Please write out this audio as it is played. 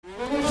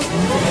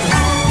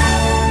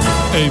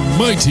A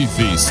mighty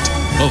feast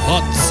of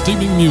hot,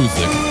 steaming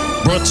music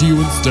brought to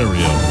you in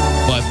stereo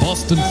by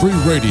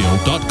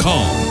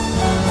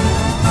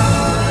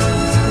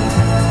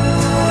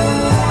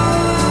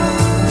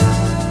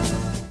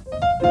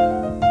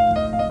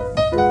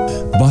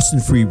BostonFreeRadio.com. Boston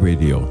Free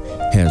Radio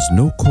has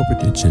no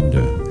corporate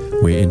agenda.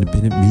 We're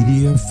independent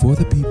media for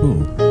the people.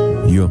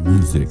 Your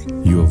music,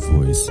 your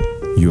voice,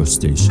 your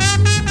station.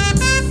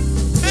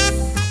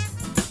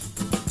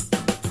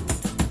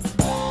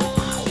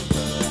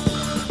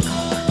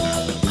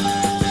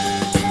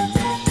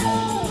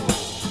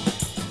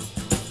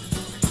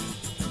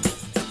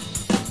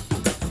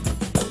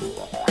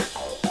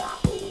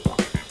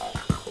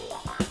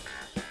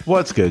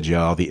 What's good,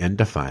 y'all? The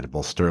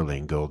indefinable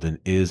Sterling Golden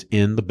is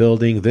in the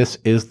building. This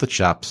is the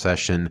Chop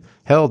Session,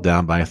 held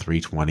down by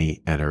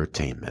 320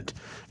 Entertainment.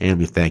 And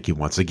we thank you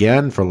once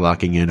again for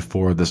locking in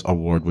for this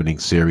award-winning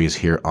series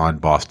here on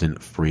Boston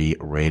Free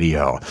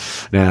Radio.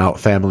 Now,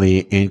 family,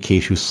 in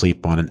case you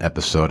sleep on an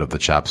episode of the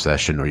Chop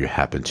Session or you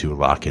happen to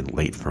lock in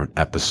late for an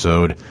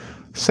episode,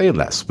 say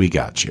less. We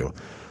got you.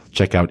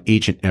 Check out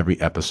each and every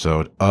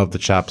episode of the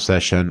Chop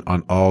Session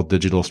on all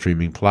digital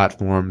streaming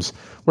platforms.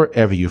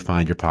 Wherever you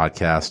find your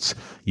podcasts,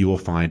 you will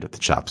find the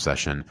Chop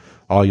Session.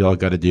 All y'all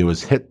got to do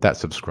is hit that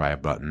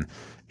subscribe button.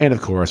 And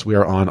of course, we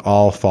are on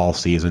all fall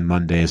season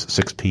Mondays,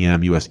 6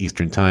 p.m. U.S.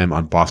 Eastern Time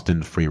on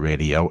Boston Free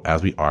Radio,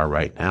 as we are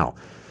right now.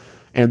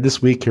 And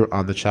this week here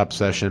on the Chop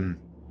Session,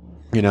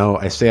 you know,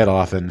 I say it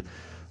often,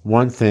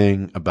 one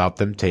thing about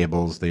them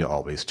tables, they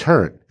always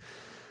turn.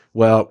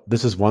 Well,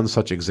 this is one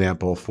such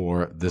example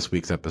for this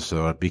week's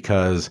episode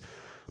because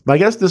my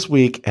guest this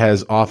week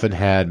has often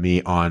had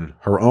me on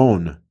her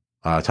own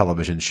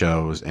television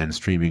shows and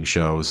streaming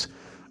shows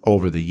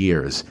over the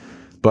years,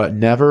 but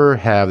never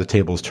have the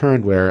tables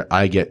turned where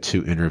I get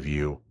to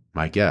interview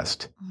my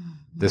guest. Mm-hmm.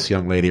 This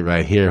young lady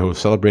right here who's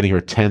celebrating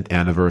her 10th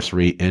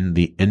anniversary in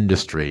the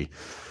industry.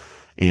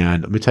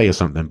 And let me tell you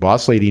something.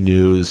 BossLady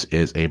News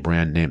is a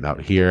brand name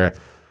out here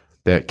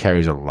that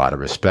carries a lot of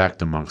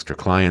respect amongst her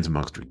clients,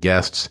 amongst her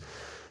guests.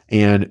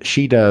 And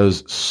she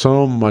does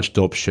so much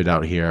dope shit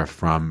out here,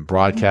 from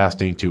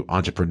broadcasting to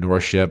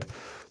entrepreneurship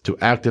to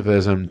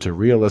activism to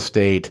real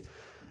estate.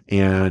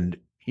 And,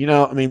 you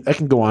know, I mean, I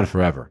can go on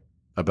forever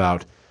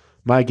about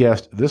my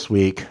guest this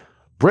week,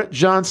 Brit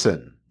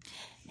Johnson,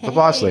 the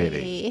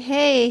BossLady.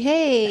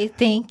 Hey.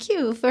 Thank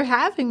you for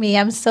having me.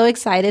 I'm so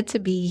excited to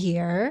be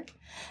here.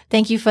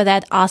 Thank you for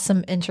that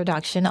awesome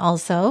introduction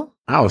also.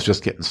 I was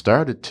just getting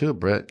started too,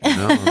 Brit. You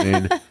know, I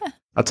mean,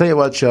 I'll tell you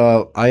what,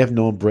 y'all, I have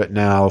known Brit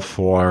now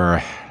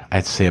for,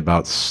 I'd say,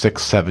 about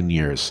 6-7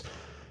 years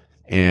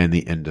in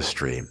the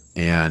industry.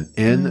 And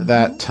in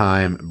that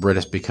time, Brit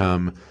has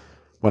become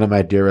one of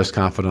my dearest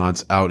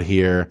confidants out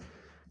here.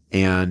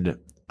 And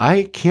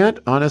I can't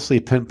honestly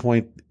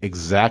pinpoint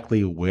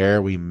exactly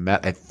where we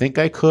met. I think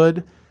I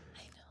could.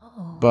 I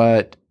know.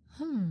 But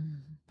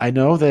I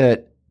know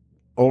that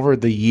over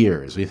the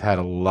years, we've had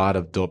a lot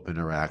of dope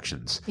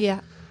interactions.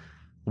 Yeah.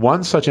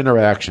 One such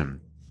interaction,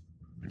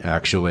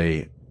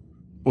 actually,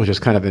 which is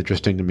kind of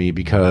interesting to me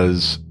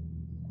because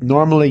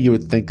normally you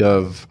would think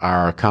of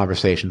our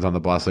conversations on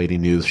the BossLady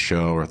News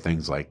show or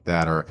things like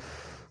that, or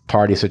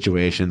party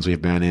situations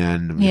we've been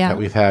in.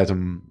 We've had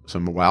some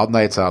wild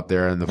nights out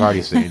there in the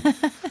party scene.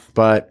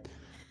 But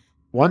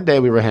one day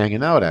we were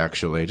hanging out,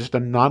 actually, just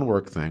a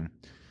non-work thing.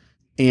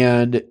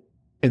 And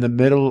in the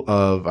middle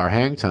of our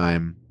hang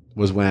time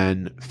was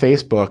when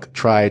Facebook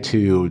tried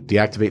to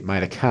deactivate my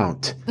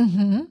account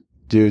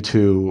due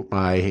to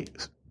my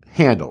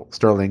handle,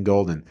 Sterling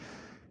Golden.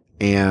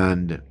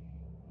 And,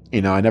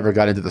 you know, I never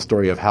got into the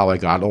story of how I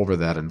got over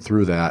that and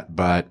through that,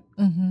 but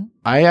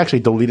I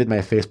actually deleted my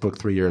Facebook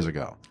 3 years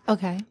ago.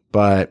 Okay.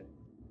 But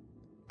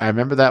I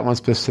remember that one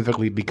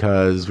specifically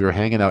because we were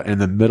hanging out, and in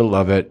the middle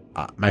of it,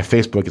 my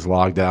Facebook is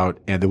logged out,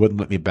 and they wouldn't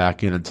let me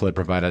back in until I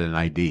provided an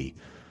ID.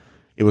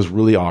 It was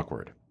really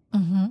awkward.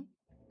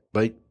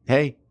 But,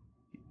 hey,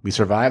 we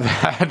survived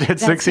that. And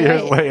 6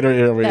 years later,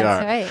 here we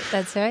are.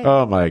 That's right.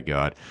 Oh, my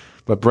God.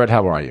 But, Brit,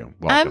 how are you?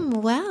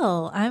 Welcome.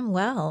 I'm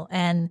well.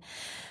 And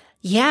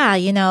yeah,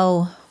 you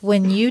know,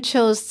 when you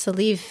chose to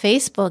leave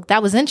Facebook,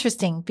 that was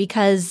interesting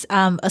because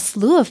a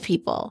slew of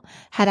people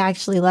had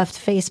actually left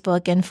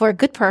Facebook, and for a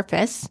good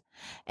purpose.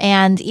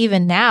 And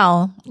even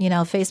now, you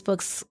know,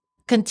 Facebook's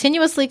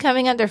continuously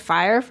coming under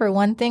fire for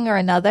one thing or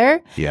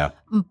another. Yeah.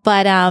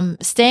 But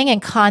staying in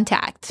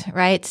contact,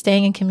 right?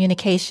 Staying in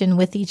communication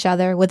with each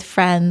other, with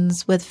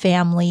friends, with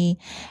family,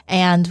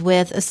 and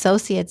with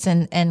associates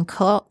and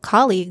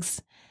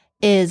colleagues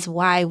is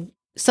why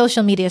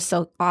social media is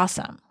so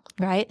awesome,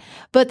 right?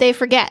 But they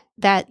forget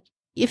that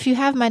if you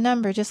have my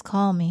number, just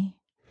call me.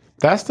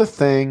 That's the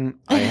thing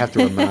I have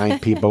to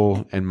remind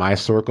people in my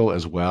circle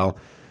as well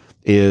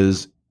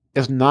is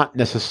it's not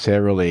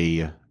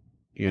necessarily,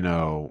 you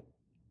know,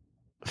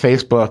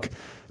 Facebook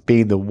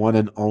being the one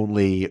and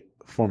only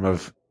form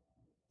of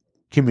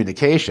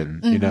communication,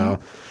 you know.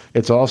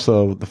 It's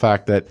also the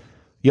fact that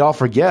y'all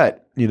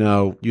forget, you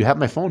know, you have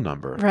my phone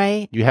number.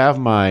 Right. You have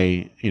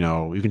my, you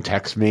know, you can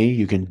text me,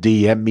 you can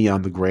DM me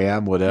on the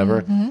gram,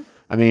 whatever.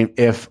 I mean,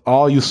 if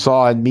all you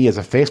saw in me as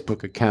a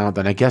Facebook account,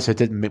 then I guess it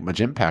didn't make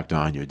much impact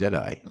on you, did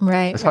I?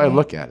 Right. That's how I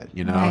look at it,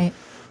 Right.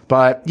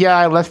 But yeah,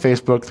 I left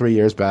Facebook 3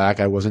 years back.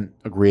 I wasn't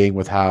agreeing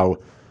with how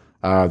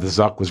the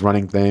Zuck was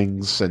running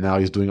things, and now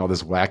he's doing all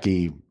this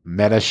wacky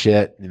meta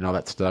shit,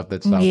 that stuff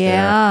that's out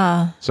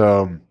there.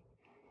 So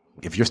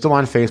if you're still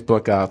on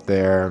Facebook out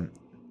there,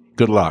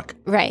 good luck.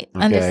 Right.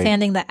 Okay?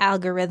 Understanding the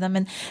algorithm.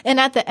 And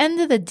at the end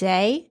of the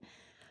day,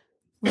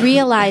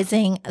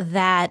 realizing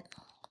that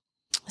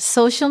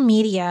social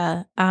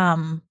media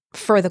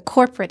for the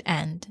corporate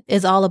end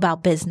is all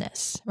about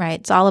business, right?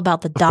 It's all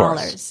about the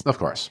dollars. Of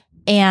course.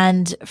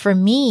 And for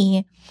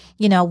me,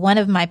 one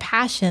of my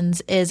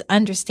passions is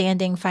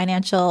understanding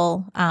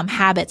financial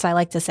habits, I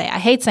like to say. I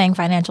hate saying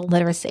financial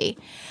literacy.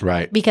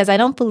 Right. Because I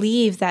don't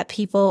believe that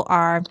people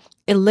are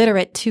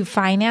illiterate to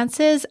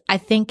finances. I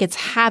think it's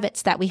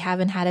habits that we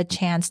haven't had a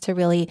chance to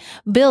really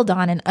build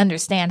on and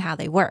understand how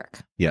they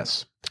work.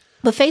 Yes.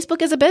 But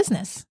Facebook is a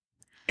business.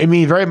 I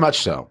mean, very much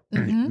so.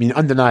 Mm-hmm. I mean,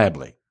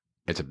 undeniably,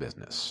 it's a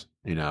business.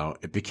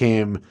 It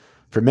became,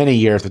 for many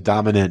years, the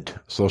dominant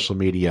social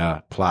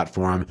media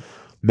platform.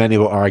 Many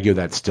will argue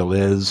that still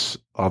is,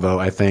 although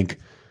I think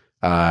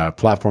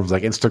platforms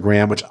like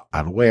Instagram, which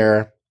I'm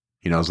aware,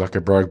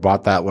 Zuckerberg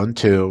bought that one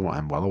too.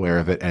 I'm well aware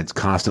of it, and it's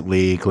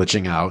constantly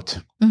glitching out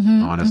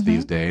on us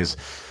these days.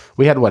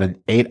 We had,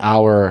 an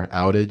 8-hour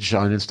outage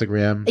on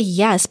Instagram?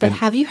 Yes, but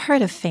have you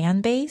heard of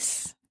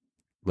Fanbase?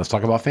 Let's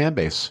talk about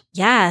Fanbase.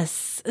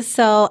 Yes.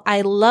 So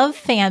I love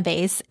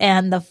Fanbase.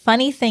 And the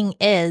funny thing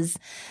is,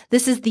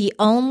 this is the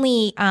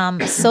only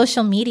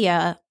social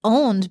media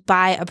owned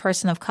by a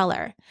person of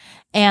color.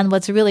 And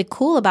what's really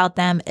cool about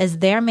them is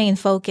their main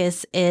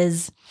focus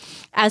is,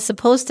 as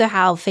opposed to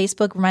how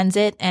Facebook runs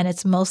it, and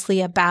it's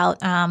mostly about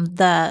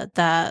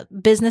the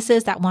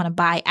businesses that want to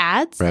buy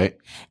ads. Right.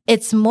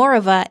 It's more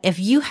of a, if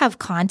you have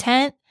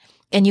content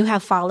and you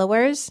have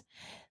followers,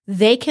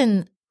 they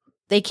can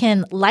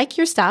like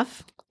your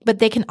stuff, but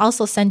they can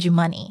also send you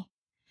money.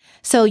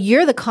 So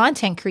you're the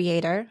content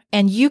creator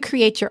and you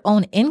create your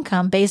own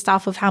income based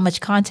off of how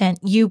much content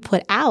you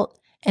put out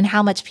and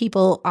how much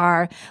people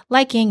are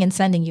liking and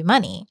sending you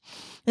money.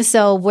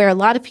 So where a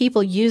lot of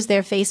people use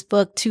their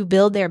Facebook to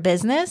build their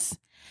business,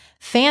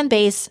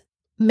 Fanbase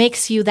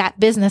makes you that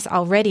business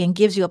already and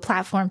gives you a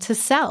platform to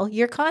sell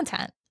your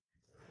content.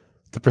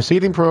 The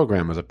preceding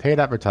program was a paid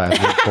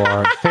advertisement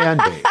for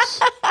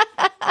Fanbase.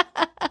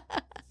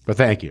 But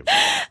thank you.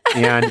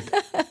 And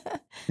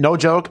no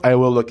joke, I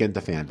will look into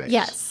Fanbase.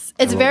 Yes.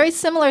 It's very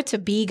similar to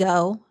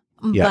Bigo,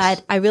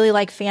 but I really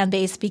like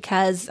Fanbase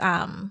because,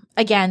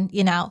 again,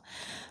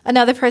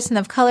 another person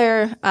of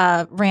color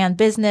ran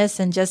business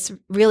and just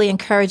really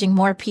encouraging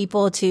more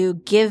people to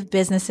give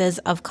businesses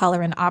of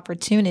color an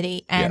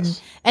opportunity and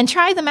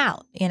try them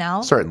out,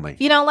 Certainly.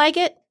 If you don't like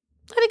it,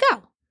 let it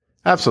go.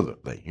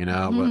 Absolutely.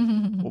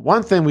 But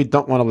one thing we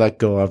don't want to let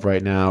go of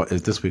right now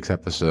is this week's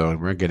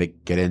episode. We're going to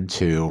get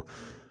into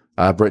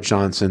Brit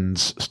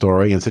Johnson's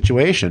story and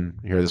situation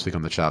here this week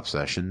on the Chop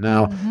Session.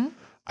 Now,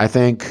 I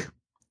think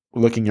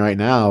looking right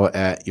now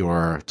at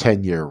your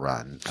 10-year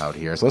run out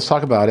here. So let's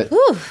talk about it.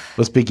 Whew.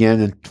 Let's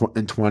begin in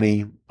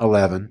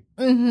 2011.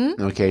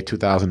 Okay,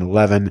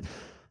 2011.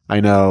 I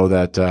know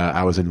that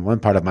I was in one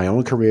part of my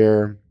own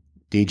career,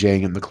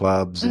 DJing in the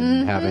clubs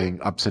and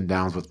having ups and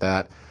downs with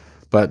that.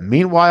 But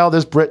meanwhile,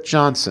 there's Brit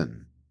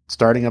Johnson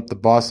starting up the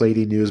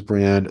BossLady News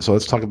brand. So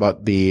let's talk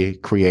about the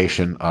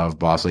creation of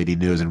BossLady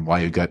News and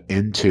why you got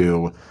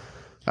into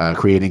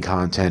creating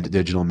content,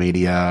 digital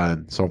media,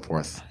 and so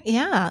forth.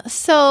 Yeah.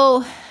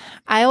 So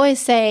I always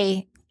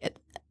say,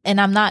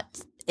 and I'm not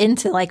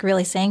into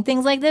really saying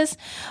things like this,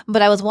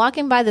 but I was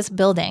walking by this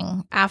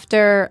building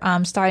after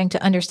starting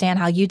to understand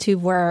how YouTube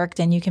worked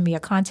and you can be a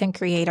content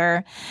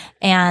creator.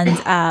 And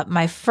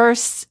my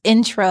first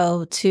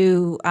intro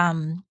to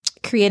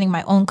creating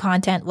my own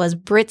content was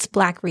Brit's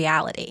Black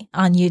Reality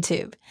on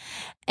YouTube.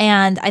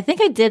 And I think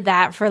I did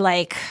that for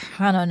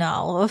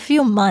a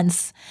few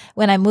months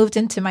when I moved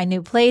into my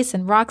new place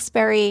in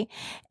Roxbury.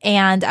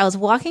 And I was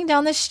walking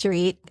down the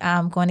street,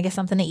 going to get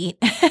something to eat.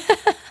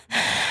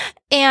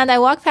 And I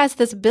walked past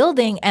this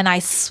building and I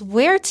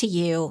swear to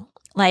you,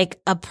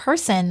 a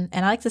person,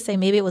 and I like to say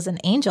maybe it was an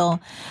angel,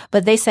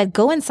 but they said,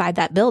 go inside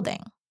that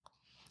building.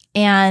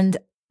 And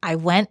I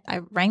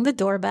rang the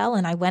doorbell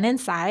and I went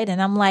inside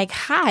and I'm like,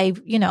 hi,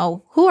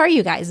 who are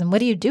you guys and what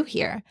do you do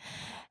here?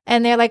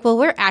 And they're like, well,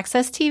 we're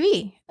Access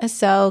TV.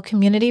 So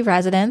community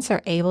residents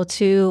are able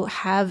to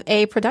have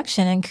a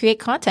production and create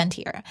content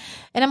here.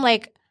 And I'm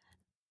like,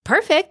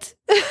 perfect.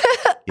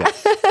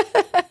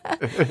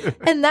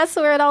 And that's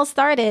where it all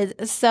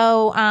started.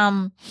 So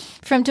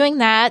from doing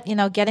that,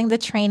 getting the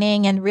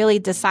training and really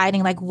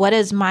deciding what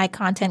is my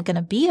content going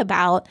to be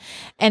about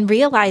and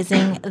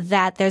realizing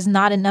that there's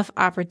not enough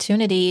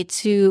opportunity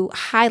to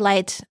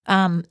highlight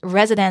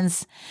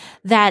residents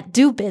that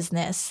do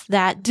business,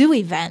 that do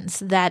events,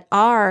 that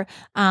are,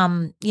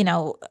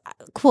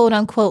 quote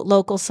unquote,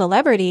 local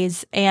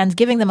celebrities and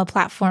giving them a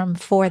platform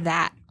for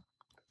that.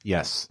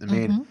 Yes. I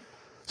mean,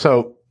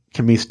 so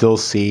Can we still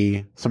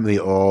see some of the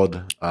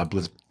old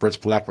Brit's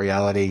Black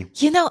reality?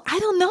 I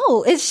don't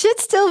know. It should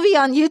still be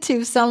on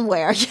YouTube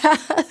somewhere.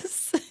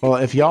 Yes. Well,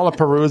 if y'all are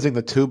perusing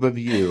the tube of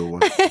you,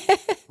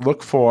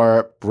 look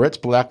for Brit's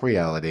Black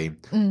reality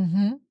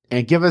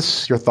and give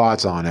us your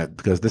thoughts on it,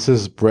 because this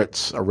is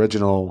Brit's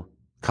original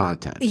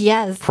content.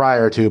 Yes.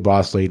 Prior to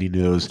Boss Lady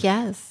News.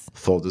 Yes.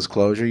 Full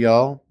disclosure,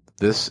 y'all.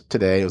 This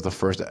today was the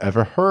first I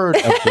ever heard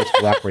of Brit's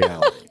Black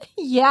reality.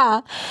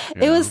 Yeah.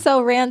 It was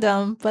so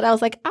random, but I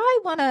was like,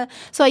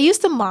 so I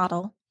used to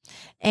model.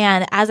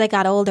 And as I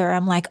got older,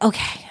 I'm like,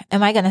 okay,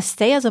 am I going to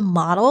stay as a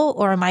model,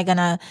 or am I going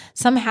to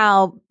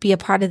somehow be a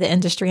part of the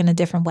industry in a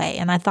different way?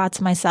 And I thought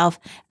to myself,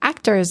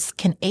 actors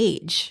can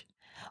age.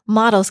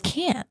 Models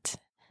can't.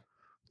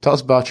 Tell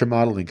us about your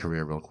modeling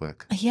career real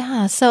quick.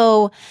 Yeah.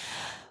 So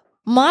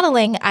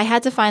modeling, I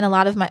had to find a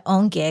lot of my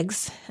own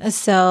gigs.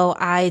 So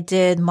I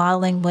did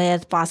modeling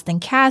with Boston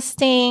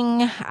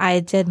Casting.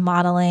 I did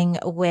modeling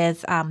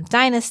with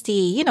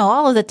Dynasty,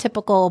 all of the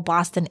typical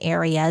Boston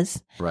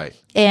areas. Right.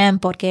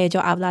 And porque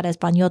yo hablar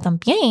español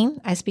también,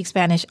 I speak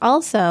Spanish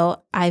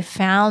also, I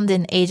found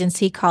an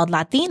agency called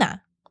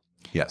Latina.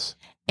 Yes.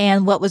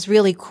 And what was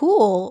really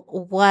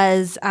cool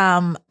was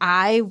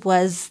I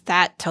was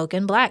that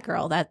token Black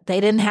girl that they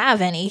didn't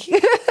have any.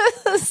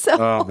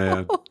 Oh,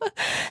 man.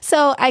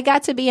 So I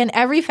got to be in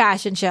every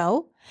fashion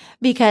show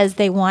because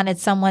they wanted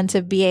someone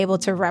to be able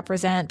to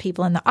represent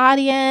people in the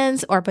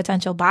audience or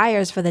potential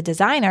buyers for the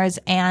designers.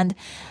 And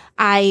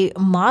I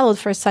modeled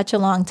for such a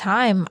long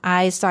time,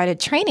 I started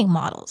training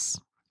models.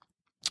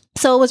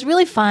 So it was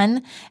really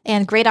fun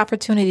and great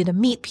opportunity to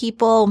meet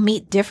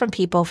different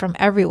people from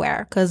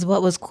everywhere. Because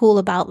what was cool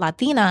about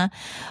Latina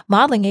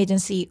Modeling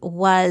Agency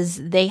was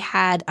they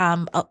had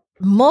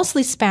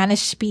mostly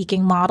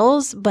Spanish-speaking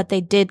models, but they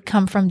did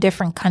come from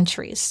different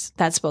countries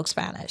that spoke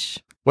Spanish.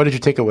 What did you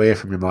take away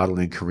from your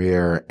modeling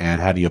career,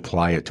 and how do you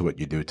apply it to what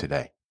you do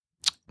today?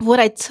 What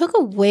I took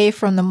away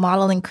from the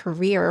modeling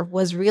career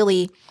was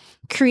really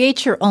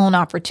create your own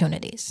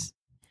opportunities.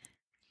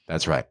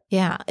 That's right.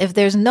 Yeah. If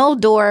there's no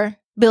door,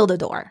 build a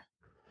door.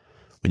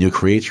 When you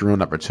create your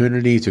own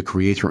opportunity, to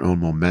create your own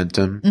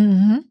momentum,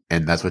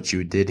 and that's what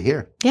you did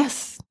here.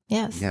 Yes.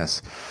 Yes.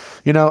 Yes.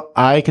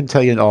 I can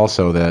tell you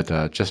also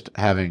that just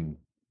having,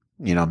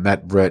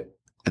 met Brit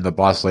in the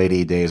Boss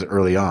Lady days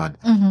early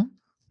on,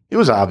 it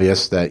was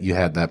obvious that you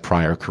had that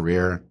prior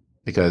career,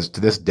 because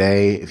to this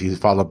day, if you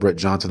follow Brit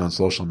Johnson on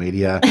social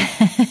media,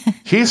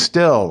 she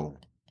still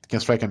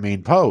can strike a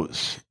mean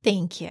pose.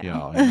 Thank you.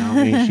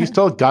 She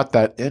still got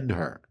that in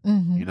her.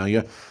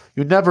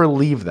 You never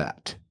leave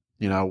that.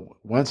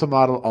 Once a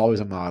model,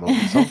 always a model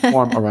in some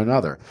form or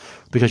another,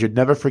 because you'd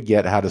never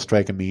forget how to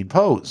strike a mean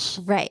pose.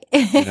 Right.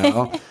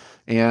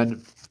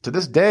 And to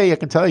this day, I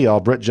can tell y'all,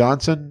 Brit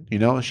Johnson,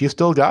 she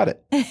still got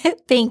it.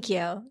 Thank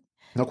you.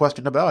 No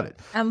question about it.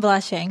 I'm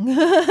blushing.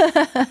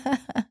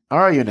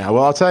 Are you now?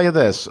 Well, I'll tell you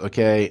this,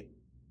 okay?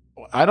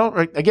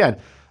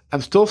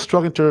 I'm still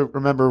struggling to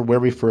remember where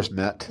we first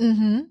met,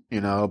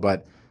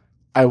 but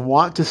I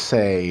want to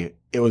say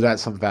it was at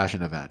some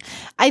fashion event.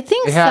 I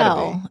think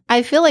so.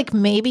 I feel like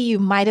maybe you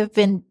might have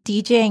been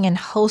DJing and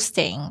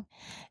hosting,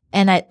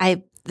 and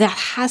I that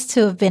has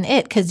to have been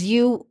it, because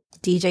you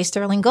DJ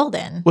Sterling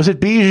Golden. Was it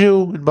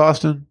Bijou in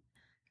Boston?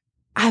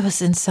 I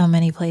was in so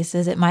many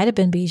places. It might have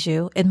been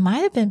Bijou. I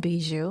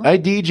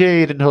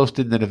DJ'd and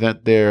hosted an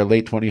event there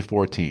late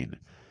 2014.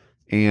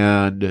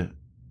 And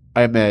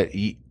I met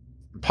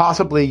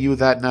possibly you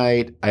that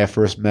night. I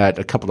first met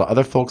a couple of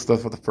other folks for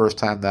the first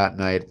time that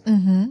night.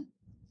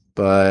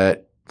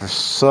 But for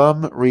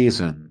some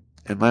reason,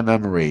 in my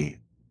memory,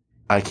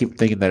 I keep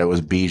thinking that it was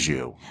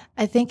Bijou.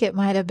 I think it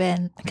might have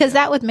been, because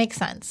that would make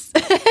sense.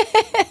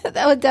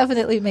 That would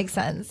definitely make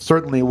sense.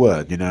 Certainly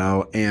would,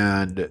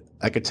 and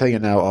I could tell you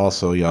now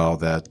also, y'all,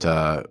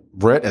 that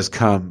Brit has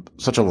come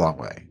such a long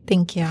way.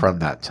 Thank you. From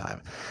that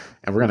time.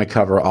 And we're going to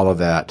cover all of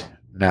that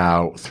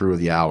now through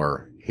the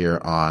hour here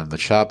on the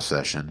Chop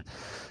Session.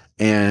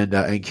 And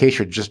in case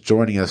you're just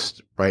joining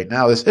us right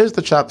now, this is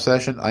the Chop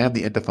Session. I am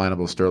the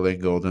indefinable Sterling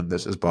Golden.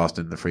 This is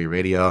Boston, the Free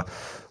Radio.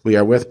 We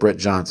are with Brit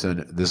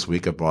Johnson this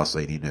week of Boss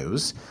Lady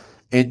News.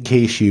 In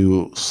case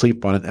you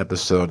sleep on an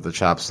episode of the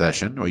Chop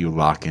Session, or you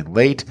lock in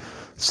late,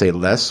 say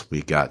less,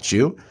 we got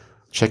you.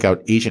 Check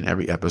out each and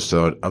every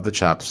episode of the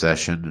Chop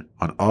Session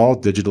on all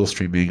digital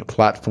streaming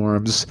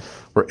platforms.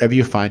 Wherever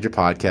you find your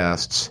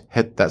podcasts,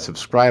 hit that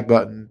subscribe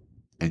button,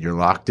 and you're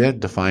locked in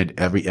to find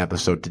every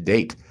episode to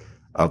date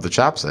of the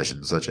Chop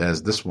Session, such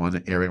as this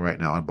one airing right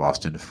now on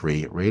Boston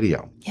Free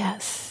Radio.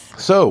 Yes.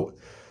 So,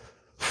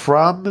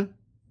 from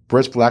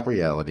Brit's Black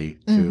reality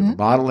to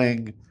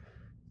modeling,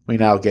 we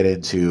now get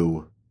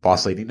into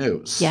Boss Lady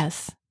News.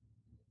 Yes.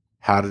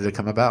 How did it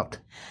come about?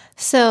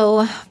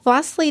 So,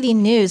 Boss Lady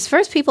News,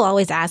 first people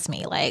always ask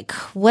me, like,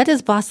 what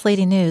is Boss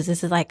Lady News?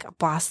 Is it like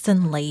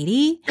Boston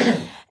Lady?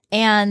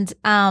 And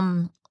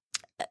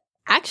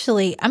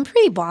actually, I'm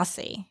pretty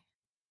bossy.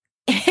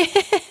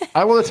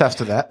 I will attest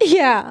to that.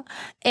 Yeah.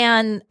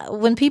 And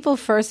when people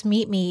first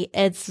meet me,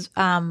 it's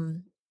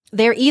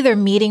they're either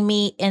meeting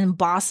me in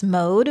boss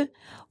mode,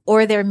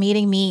 or they're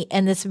meeting me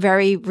in this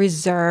very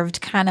reserved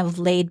kind of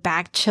laid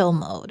back chill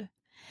mode.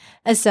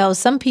 And so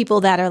some people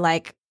that are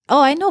like,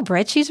 oh, I know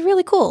Brit, she's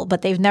really cool,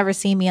 but they've never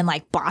seen me in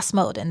like boss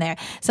mode in there.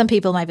 Some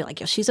people might be like,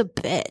 yo, she's a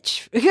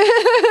bitch.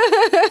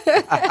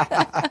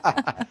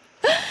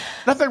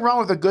 Nothing wrong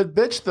with a good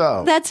bitch,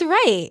 though. That's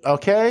right.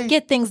 Okay?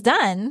 Get things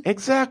done.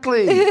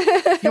 Exactly.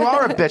 You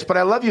are a bitch, but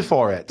I love you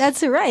for it.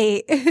 That's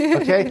right.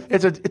 Okay?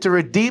 It's a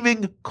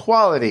redeeming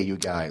quality, you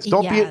guys.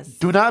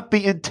 Do not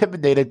be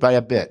intimidated by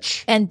a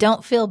bitch. And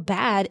don't feel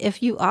bad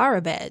if you are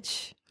a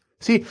bitch.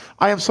 See,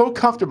 I am so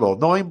comfortable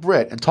knowing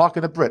Brit and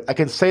talking to Brit. I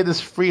can say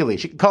this freely.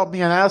 She can call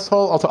me an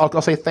asshole.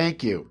 I'll say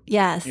thank you.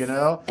 Yes. You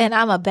know? And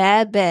I'm a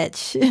bad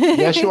bitch.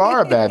 Yes, you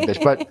are a bad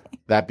bitch. But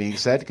that being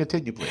said,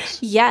 continue, please.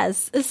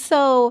 Yes.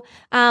 So,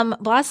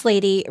 Boss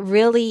Lady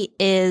really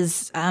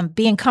is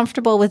being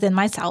comfortable within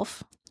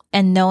myself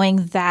and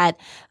knowing that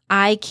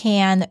I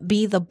can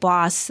be the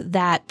boss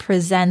that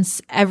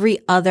presents every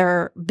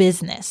other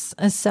business.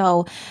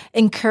 So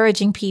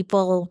encouraging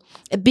people,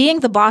 being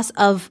the boss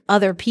of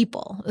other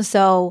people.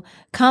 So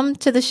come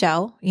to the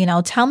show,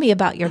 tell me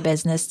about your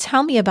business.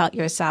 Tell me about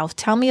yourself.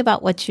 Tell me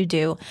about what you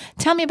do.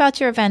 Tell me about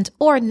your event.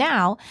 Or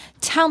now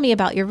tell me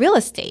about your real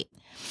estate.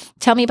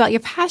 Tell me about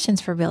your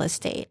passions for real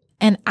estate.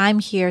 And I'm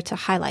here to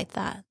highlight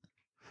that.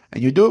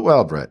 And you do it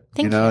well, Brit.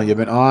 Thank you. You've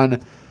been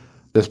on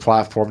this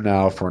platform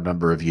now for a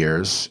number of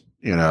years.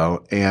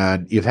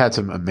 And you've had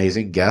some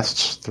amazing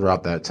guests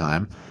throughout that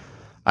time.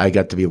 I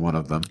got to be one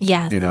of them.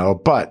 Yes.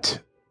 But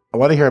I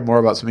want to hear more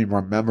about some of your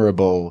more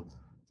memorable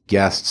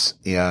guests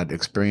and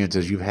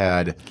experiences you've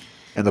had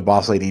in the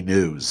Boss Lady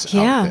News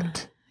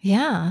outfit.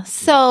 Yeah.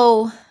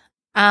 So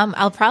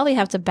I'll probably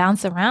have to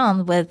bounce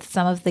around with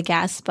some of the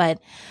guests,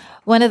 but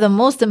one of the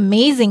most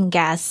amazing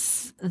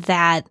guests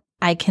that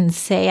I can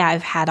say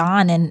I've had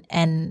on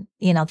and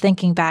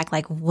thinking back,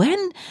 like how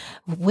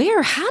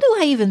do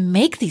I even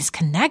make these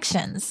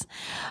connections?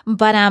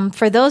 But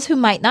for those who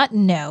might not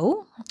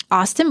know,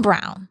 Austin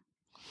Brown.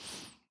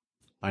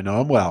 I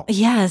know him well.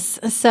 Yes.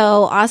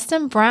 So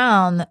Austin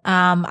Brown,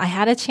 I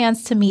had a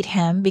chance to meet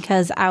him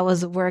because I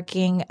was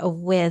working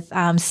with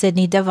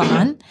Sydney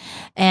Devon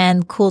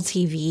and Cool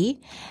TV,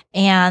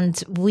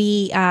 and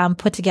we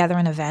put together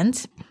an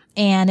event,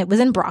 and it was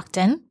in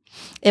Brockton.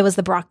 It was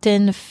the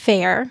Brockton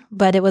Fair,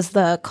 but it was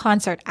the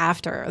concert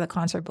after, or the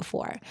concert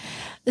before.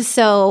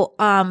 So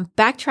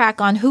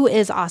backtrack on who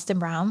is Austin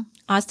Brown.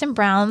 Austin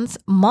Brown's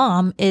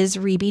mom is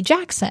Rebe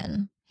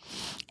Jackson.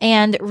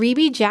 And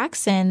Rebe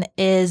Jackson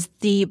is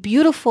the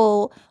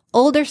beautiful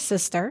older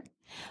sister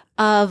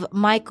of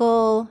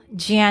Michael,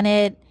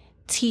 Janet,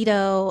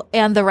 Tito,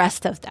 and the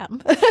rest of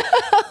them.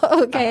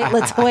 Okay,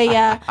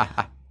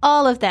 LaToya,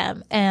 all of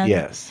them. And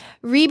yes.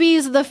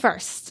 Rebe's the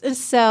first.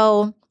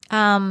 So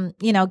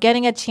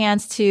getting a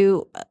chance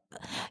to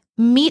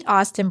meet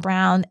Austin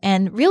Brown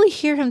and really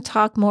hear him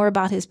talk more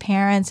about his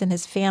parents and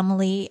his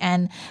family.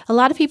 And a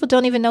lot of people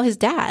don't even know his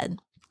dad.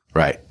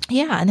 Right.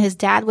 Yeah. And his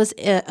dad was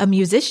a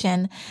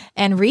musician,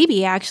 and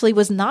Rebe actually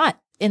was not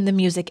in the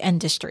music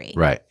industry.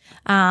 Right.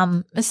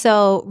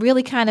 So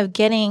really kind of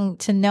getting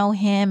to know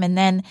him, and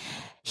then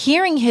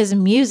hearing his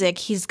music.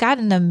 He's got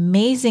an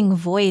amazing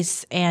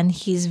voice, and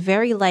he's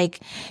very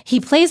he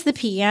plays the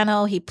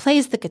piano, he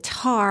plays the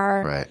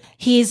guitar. Right.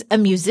 He's a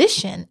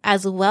musician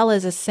as well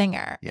as a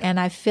singer. Yeah. And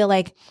I feel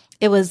like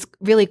it was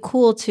really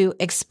cool to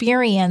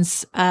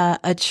experience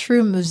a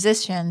true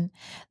musician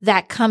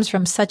that comes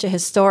from such a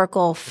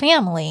historical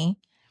family,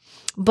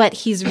 but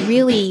he's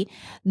really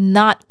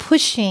not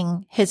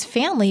pushing his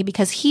family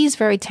because he's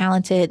very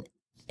talented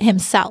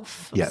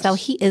himself. Yes. So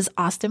he is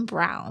Austin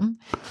Brown.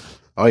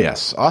 Oh,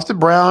 yes. Austin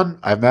Brown,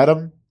 I've met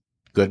him.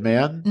 Good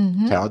man,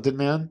 talented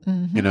man,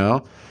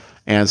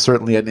 and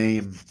certainly a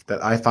name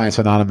that I find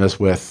synonymous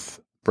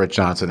with Brit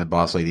Johnson and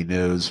Boss Lady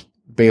News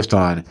based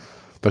on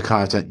the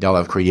content y'all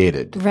have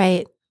created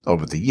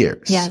over the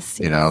years. Yes.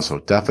 So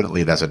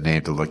definitely that's a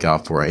name to look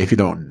out for. If you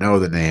don't know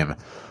the name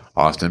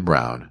Austin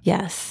Brown,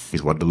 yes,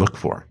 he's one to look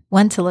for.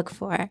 One to look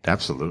for.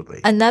 Absolutely.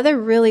 Another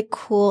really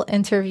cool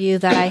interview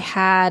that I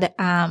had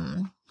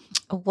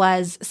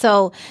was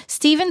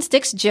Stephen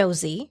Sticks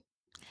Josie,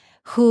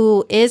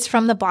 who is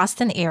from the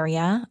Boston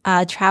area,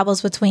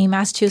 travels between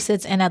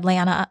Massachusetts and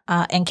Atlanta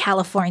and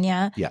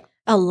California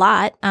a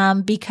lot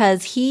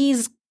because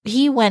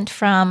he went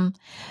from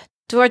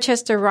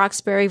Dorchester,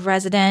 Roxbury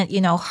resident,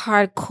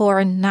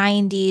 hardcore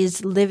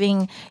 90s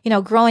living,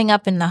 growing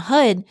up in the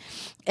hood.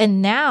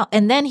 And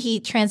then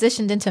he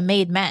transitioned into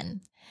Made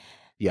Men.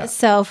 Yeah.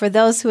 So for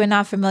those who are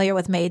not familiar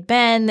with Made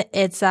Men,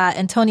 it's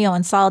Antonio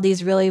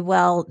Insaldi's really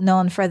well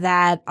known for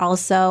that.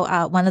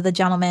 Also, one of the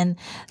gentlemen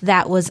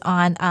that was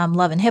on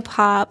Love and Hip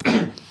Hop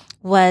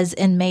was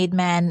in Made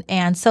Men,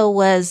 and so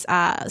was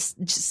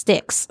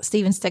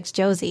Stephen Sticks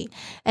Josie.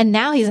 And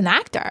now he's an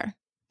actor.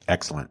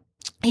 Excellent.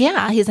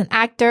 Yeah, he's an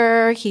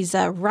actor. He's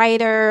a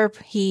writer.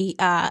 He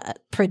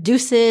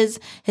produces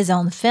his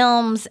own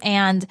films.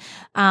 And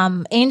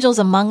Angels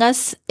Among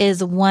Us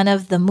is one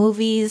of the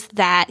movies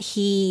that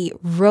he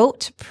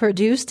wrote,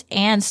 produced,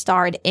 and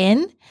starred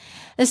in.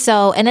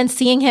 So, and then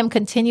seeing him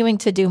continuing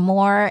to do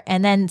more,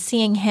 and then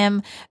seeing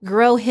him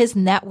grow his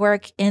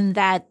network in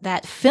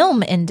that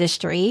film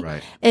industry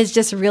Right. is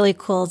just really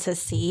cool to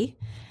see.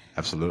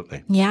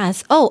 Absolutely.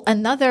 Yes. Oh,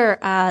 another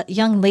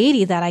young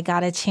lady that I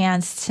got a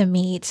chance to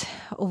meet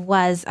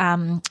was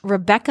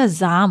Rebecca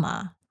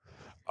Zama.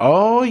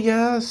 Oh,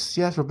 yes.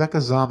 Yes, Rebecca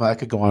Zama. I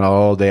could go on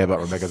all day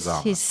about Rebecca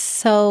Zama. She's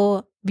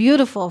so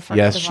beautiful, first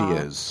Yes, of she all.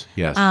 is.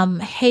 Yes.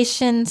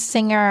 Haitian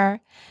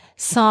singer,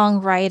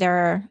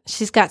 songwriter.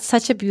 She's got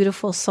such a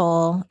beautiful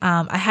soul.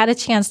 I had a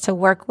chance to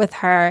work with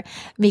her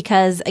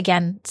because,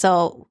 again,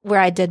 so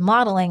where I did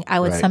modeling, I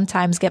would Right.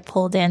 sometimes get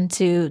pulled in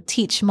to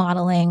teach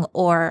modeling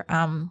or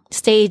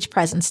stage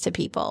presence to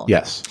people.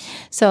 Yes.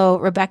 So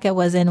Rebecca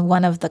was in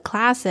one of the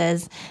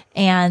classes,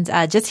 and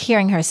just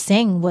hearing her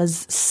sing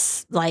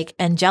was like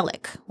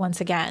angelic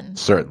once again.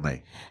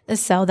 Certainly.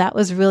 So that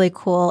was really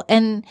cool.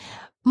 And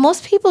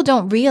most people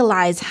don't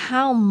realize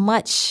how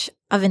much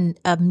of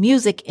a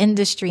music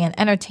industry and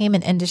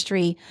entertainment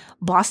industry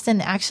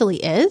Boston actually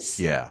is.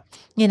 Yeah.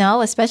 You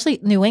know, especially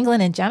New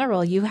England in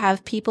general. You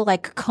have people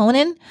like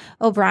Conan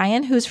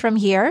O'Brien, who's from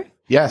here.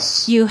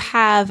 Yes. You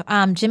have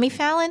Jimmy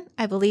Fallon.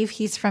 I believe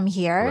he's from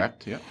here.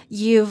 Correct. Yeah.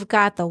 You've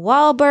got the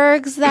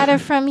Wahlbergs that are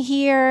from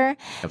here.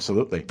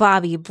 Absolutely.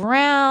 Bobby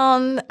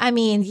Brown. I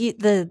mean,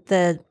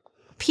 the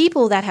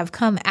people that have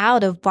come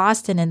out of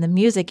Boston in the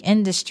music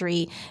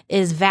industry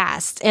is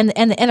vast, and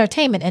the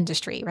entertainment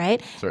industry,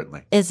 right?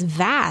 Certainly. Is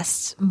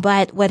vast.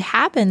 But what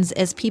happens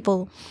is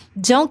people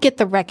don't get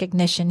the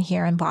recognition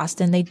here in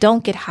Boston. They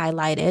don't get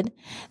highlighted.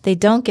 They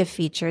don't get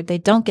featured. They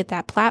don't get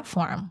that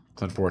platform.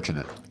 It's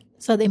unfortunate.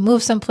 So they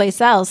move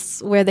someplace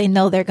else where they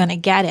know they're going to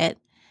get it.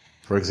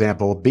 For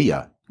example,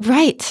 Bia.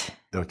 Right.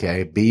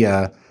 Okay.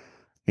 Bia,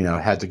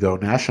 had to go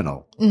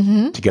national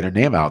Mm-hmm. to get her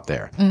name out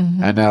there.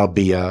 Mm-hmm. And now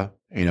Bia,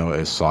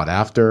 is sought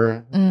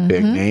after,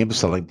 big names,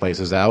 selling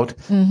places out,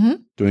 Mm-hmm.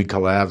 doing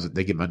collabs with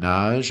Nicki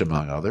Minaj,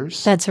 among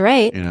others. That's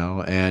right.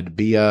 And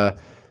Bia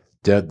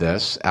did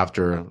this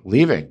after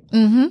leaving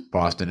Mm-hmm.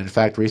 Boston. In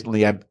fact,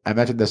 recently I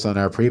mentioned this on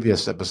our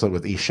previous episode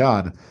with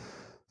Ishan,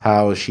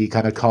 how she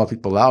kind of called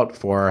people out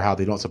for how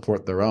they don't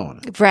support their own.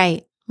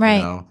 Right.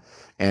 Right.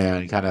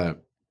 And kind of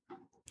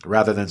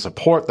rather than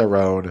support their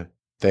own,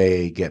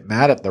 they get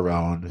mad at their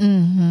own.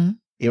 Mm-hmm.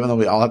 Even though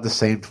we all have the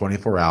same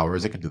 24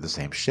 hours, it can do the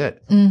same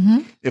shit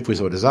Mm-hmm. if we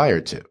so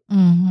desire to.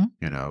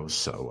 Mm-hmm.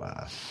 So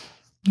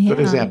Yeah. good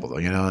example though,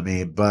 you know what I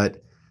mean?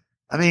 But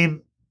I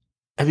mean,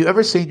 have you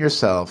ever seen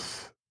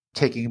yourself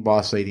taking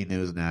Boss Lady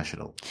News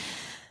national?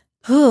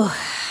 Whew.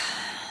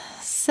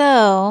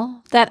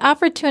 So that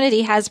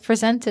opportunity has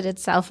presented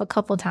itself a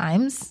couple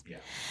times. Yeah.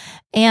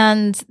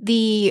 And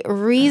the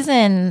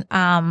reason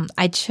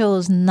I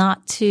chose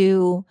not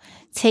to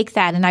take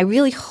that, and I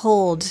really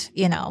hold,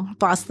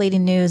 Boss Lady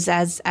News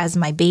as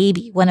my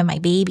baby, one of my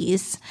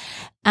babies,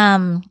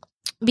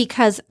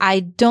 because I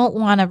don't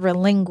want to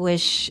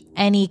relinquish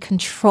any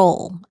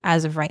control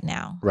as of right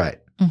now. Right.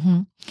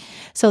 Mm-hmm.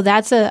 So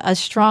that's a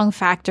strong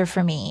factor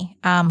for me,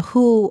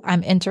 who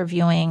I'm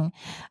interviewing,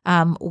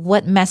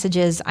 what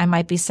messages I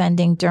might be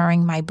sending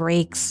during my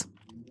breaks,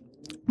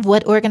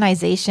 what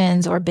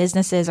organizations or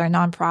businesses or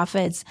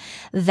nonprofits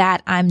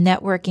that I'm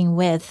networking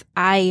with.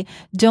 I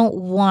don't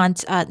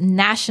want a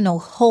national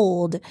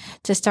hold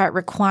to start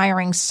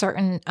requiring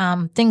certain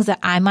things that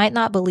I might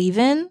not believe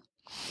in.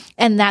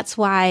 And that's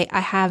why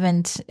I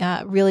haven't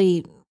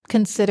really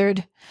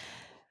considered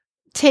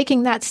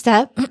taking that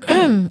step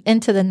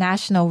into the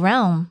national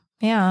realm.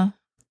 Yeah.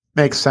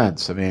 Makes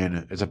sense. I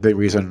mean, it's a big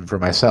reason for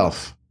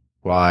myself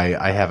why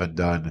I haven't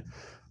done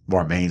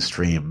more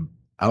mainstream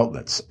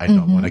outlets. I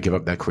don't want to give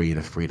up that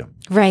creative freedom.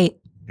 Right.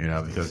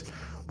 Because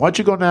once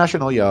you go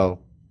national, you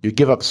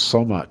give up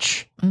so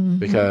much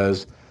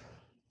because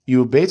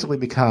you basically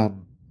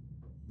become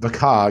the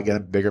cog in a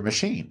bigger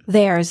machine.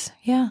 Theirs.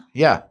 Yeah.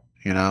 Yeah.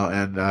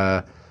 And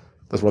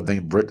that's one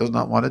thing Brit does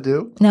not want to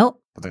do. Nope.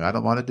 One thing I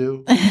don't want to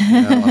do.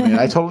 I mean,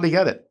 I totally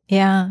get it.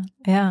 Yeah.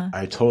 Yeah.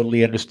 I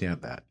totally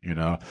understand that,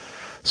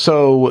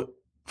 So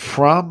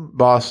from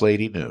Boss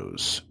Lady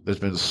News, there's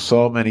been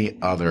so many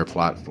other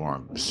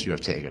platforms you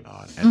have taken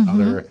on and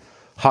other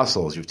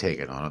hustles you've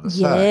taken on the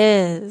side.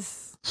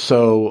 Yes.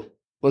 So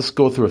let's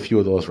go through a few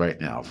of those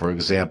right now. For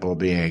example,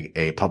 being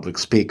a public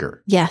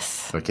speaker.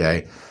 Yes.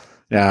 Okay.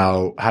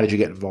 Now, how did you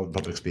get involved in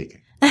public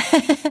speaking?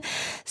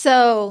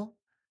 So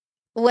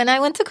when I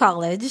went to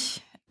college,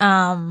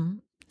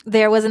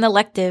 there was an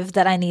elective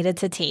that I needed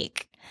to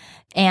take.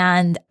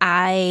 And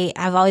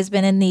I've always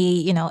been in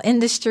the,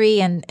 industry,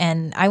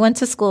 and I went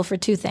to school for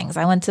two things.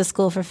 I went to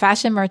school for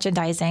fashion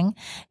merchandising,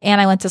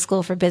 and I went to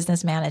school for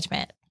business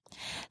management.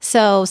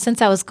 So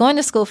since I was going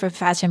to school for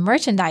fashion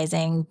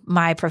merchandising,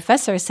 my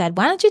professor said,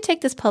 why don't you take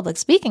this public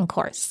speaking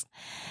course?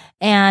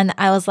 And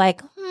I was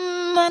like,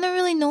 I don't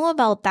really know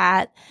about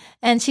that.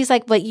 And she's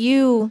like, but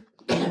you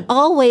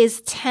always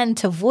tend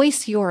to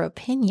voice your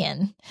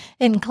opinion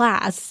in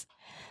class.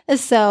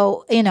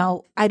 So,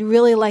 I'd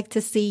really like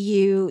to see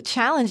you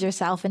challenge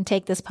yourself and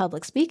take this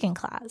public speaking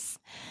class.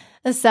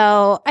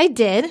 So I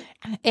did.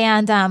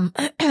 And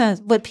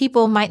what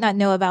people might not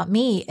know about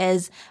me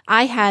is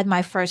I had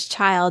my first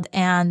child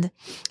and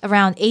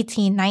around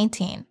 18,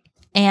 19.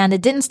 And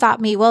it didn't stop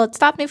me. Well, it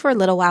stopped me for a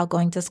little while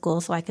going to school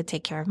so I could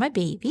take care of my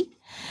baby.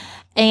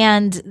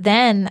 And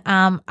then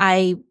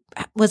I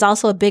was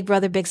also a Big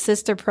Brother, Big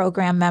Sister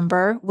program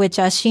member, which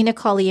Sheena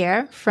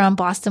Collier from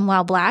Boston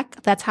While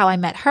Black. That's how I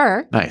met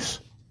her. Nice.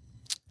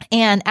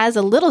 And as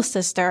a little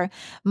sister,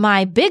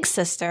 my big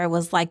sister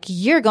was like,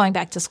 you're going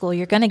back to school.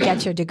 You're going to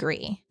get your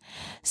degree.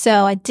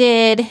 So I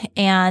did,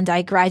 and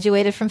I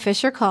graduated from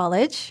Fisher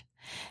College.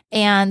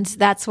 And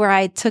that's where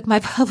I took my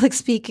public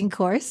speaking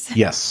course.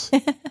 Yes.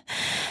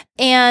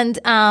 And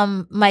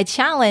my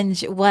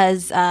challenge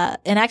was, and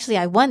actually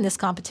I won this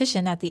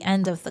competition at the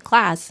end of the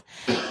class,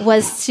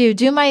 was to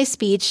do my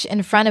speech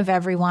in front of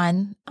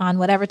everyone on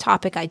whatever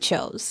topic I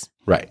chose.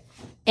 Right.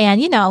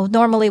 And,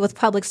 normally with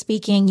public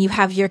speaking, you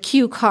have your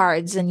cue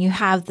cards and you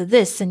have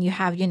this and you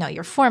have,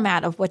 your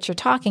format of what you're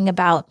talking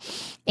about.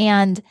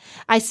 And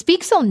I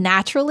speak so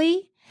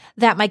naturally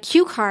that my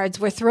cue cards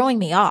were throwing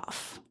me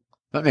off.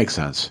 That makes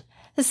sense.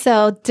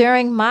 So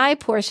during my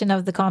portion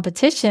of the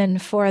competition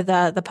for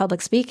the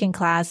public speaking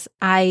class,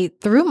 I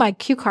threw my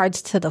cue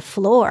cards to the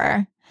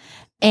floor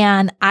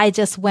and I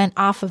just went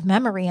off of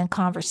memory and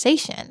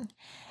conversation.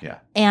 Yeah.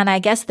 And I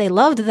guess they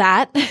loved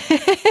that.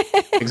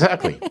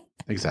 Exactly.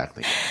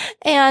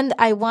 And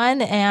I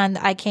won and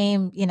I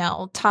came,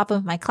 top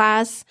of my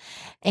class.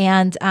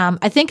 And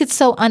I think it's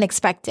so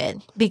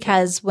unexpected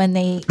because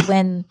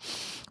when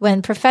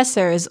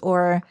professors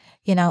or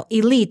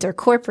elite or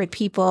corporate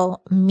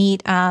people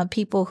meet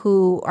people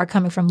who are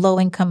coming from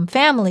low-income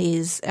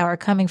families or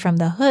coming from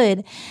the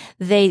hood,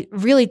 they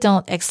really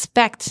don't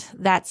expect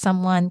that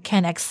someone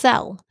can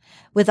excel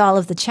with all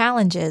of the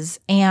challenges.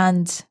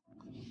 And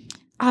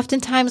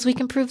oftentimes we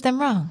can prove them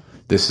wrong.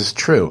 This is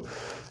true.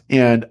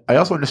 And I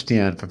also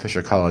understand from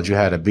Fisher College, you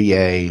had a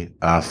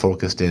BA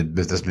focused in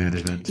business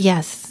management.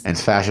 Yes. And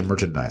fashion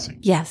merchandising.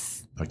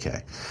 Yes.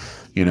 Okay.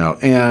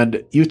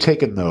 And you've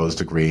taken those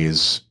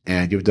degrees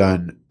and you've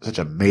done such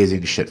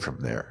amazing shit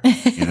from there.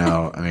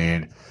 I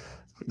mean,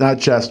 not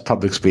just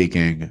public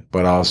speaking,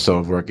 but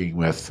also working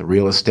with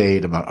real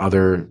estate, about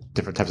other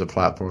different types of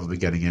platforms we'll be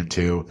getting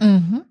into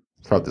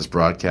throughout this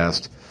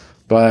broadcast.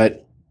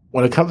 But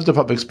when it comes to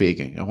public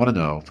speaking, I want to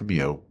know from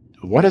you,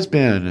 what has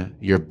been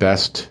your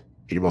most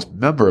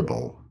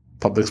memorable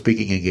public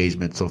speaking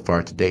engagement so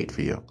far to date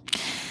for you?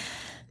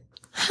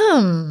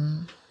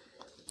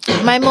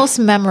 My most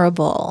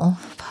memorable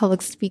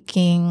public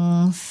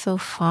speaking so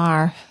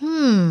far.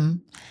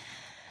 Well,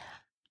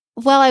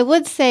 I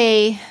would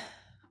say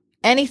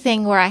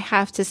anything where I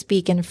have to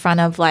speak in front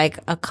of like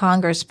a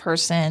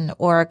congressperson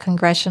or a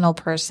congressional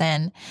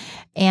person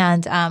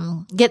and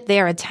get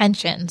their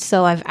attention.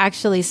 So I've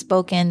actually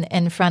spoken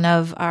in front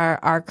of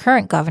our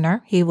current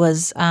governor. He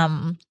was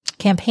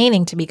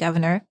campaigning to be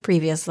governor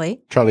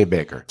previously. Charlie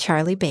Baker.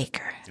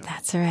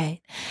 That's right.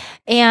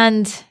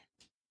 And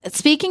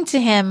speaking to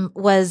him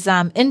was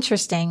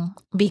interesting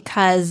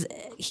because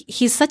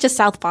he's such a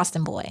South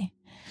Boston boy.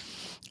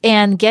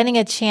 And getting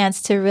a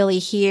chance to really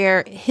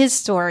hear his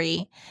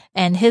story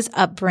and his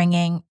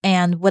upbringing,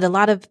 and what a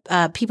lot of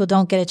people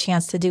don't get a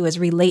chance to do is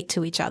relate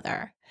to each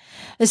other.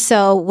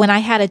 So when I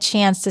had a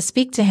chance to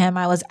speak to him,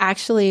 I was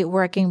actually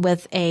working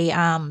with a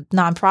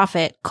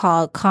nonprofit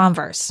called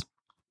Converse.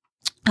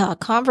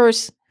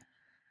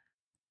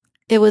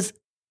 It was,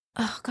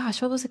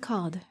 what was it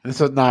called? This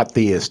is not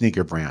the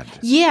sneaker brand.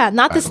 Yeah,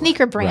 not the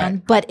sneaker brand,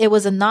 right. But it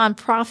was a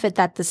nonprofit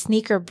that the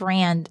sneaker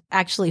brand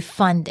actually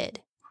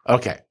funded.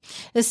 Okay.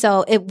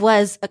 So it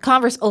was a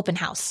Converse open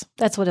house.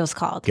 That's what it was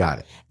called. Got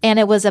it. And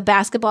it was a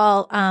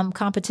basketball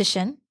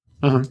competition.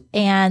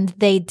 And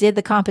they did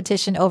the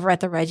competition over at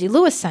the Reggie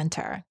Lewis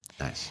Center.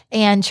 Nice.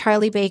 And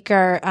Charlie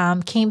Baker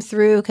came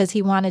through because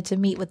he wanted to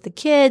meet with the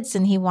kids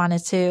and he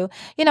wanted to,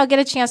 get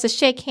a chance to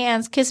shake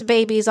hands, kiss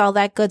babies, all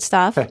that good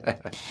stuff.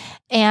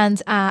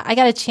 And I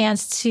got a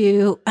chance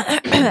to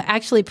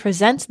actually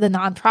present the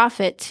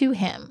nonprofit to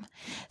him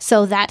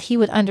so that he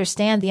would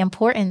understand the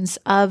importance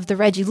of the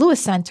Reggie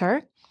Lewis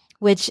Center,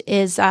 which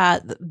is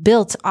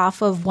built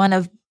off of one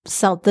of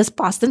this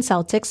Boston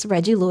Celtics,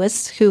 Reggie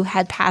Lewis, who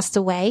had passed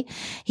away.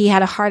 He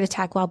had a heart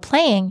attack while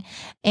playing,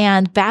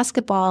 and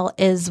basketball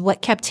is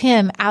what kept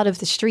him out of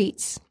the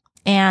streets.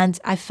 And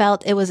I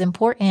felt it was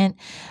important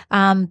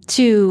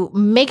to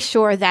make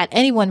sure that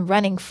anyone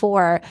running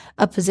for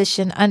a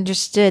position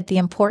understood the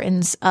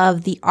importance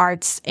of the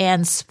arts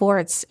and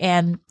sports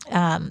and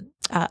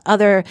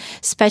other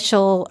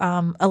special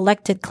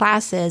elected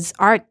classes,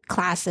 art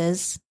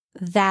classes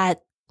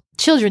that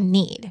children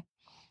need.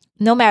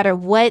 No matter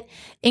what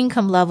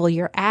income level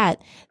you're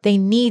at, they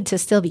need to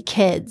still be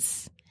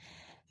kids.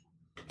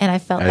 And I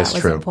felt that was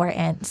true.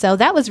 Important. So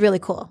that was really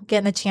cool,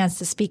 getting a chance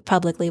to speak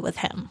publicly with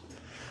him.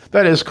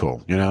 That is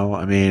cool.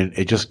 I mean,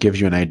 it just gives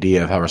you an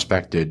idea of how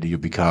respected you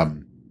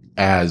become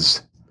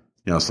as,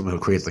 someone who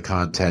creates the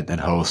content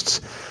and hosts,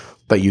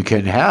 that you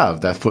can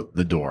have that foot in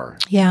the door.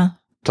 Yeah.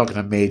 talking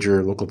to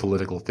major local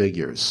political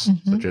figures,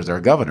 such as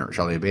our governor,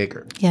 Charlie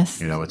Baker.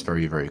 Yes. It's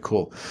very, very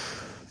cool.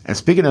 And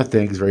speaking of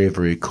things very,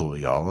 very cool,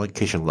 y'all, in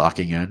case you're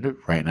locking in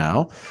right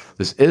now,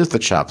 this is the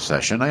Chop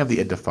Session. I am the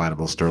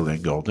indefinable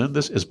Sterling Golden.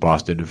 This is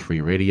Boston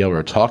Free Radio.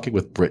 We're talking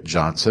with Brit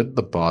Johnson,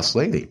 the boss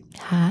lady.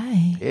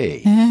 Hi.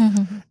 Hey.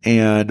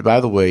 And by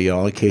the way,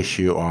 y'all, in case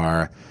you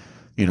are,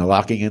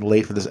 locking in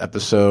late for this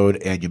episode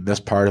and you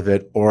missed part of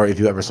it, or if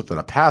you ever slipped on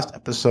a past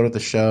episode of the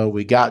show,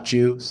 we got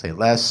you. Say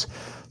less.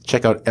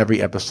 Check out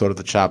every episode of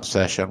the Chop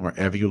Session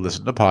wherever you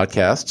listen to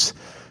podcasts.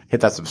 Hit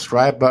that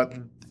subscribe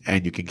button,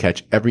 and you can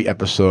catch every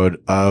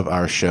episode of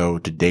our show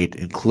to date,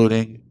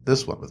 including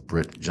this one with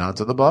Brit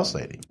Johnson, the boss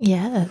lady.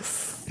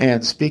 Yes.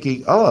 And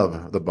speaking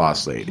of the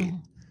boss lady,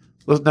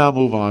 let's now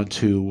move on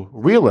to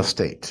real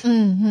estate.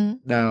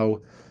 Now,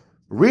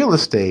 real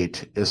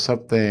estate is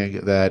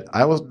something that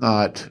I was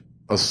not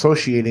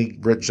associating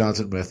Brit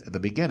Johnson with in the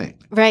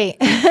beginning. Right.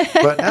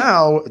 But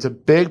now it's a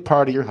big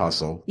part of your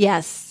hustle.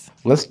 Yes.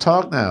 Let's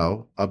talk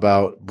now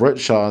about Brit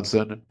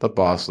Johnson, the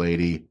boss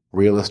lady,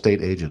 real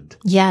estate agent.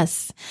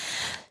 Yes.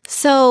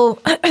 So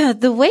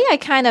the way I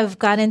kind of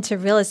got into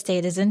real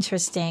estate is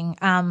interesting.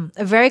 A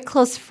very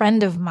close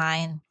friend of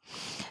mine.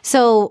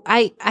 So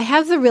I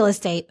have the real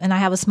estate and I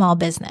have a small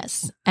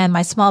business, and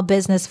my small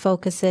business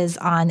focuses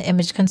on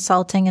image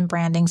consulting and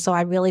branding. So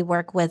I really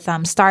work with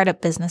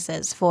startup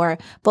businesses for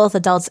both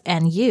adults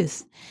and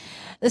youth.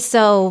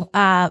 So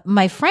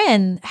my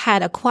friend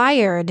had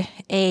acquired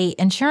a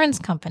insurance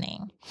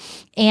company,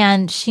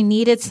 and she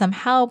needed some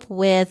help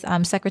with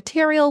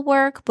secretarial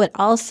work, but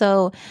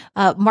also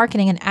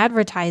marketing and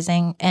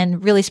advertising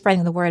and really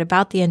spreading the word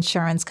about the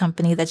insurance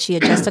company that she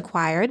had just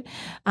acquired.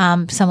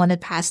 Someone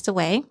had passed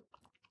away,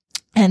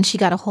 and she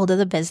got a hold of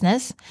the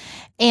business.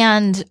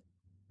 And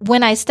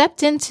when I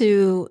stepped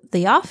into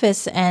the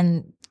office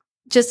and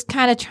just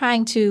kind of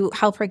trying to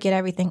help her get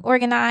everything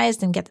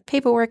organized and get the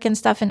paperwork and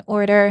stuff in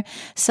order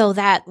so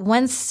that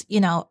once,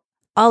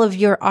 all of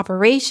your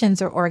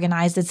operations are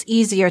organized, it's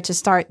easier to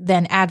start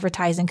then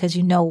advertising because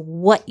you know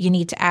what you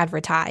need to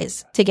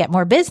advertise to get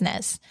more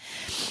business.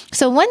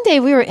 So one day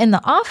we were in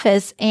the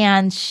office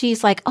and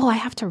she's like, oh, I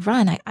have to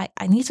run.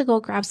 I need to go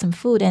grab some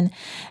food and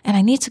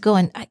I need to go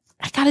and I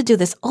got to do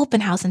this open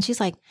house. And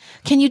she's like,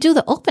 can you do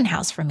the open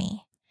house for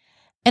me?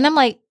 And I'm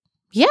like,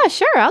 yeah,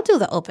 sure. I'll do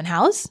the open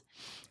house.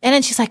 And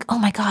then she's like, oh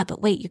my God,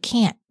 but wait, you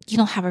can't. You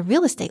don't have a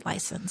real estate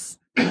license.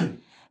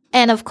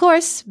 And of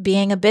course,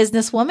 being a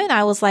businesswoman,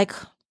 I was like,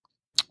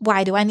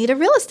 why do I need a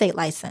real estate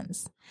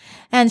license?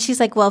 And she's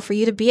like, well, for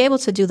you to be able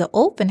to do the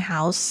open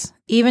house,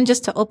 even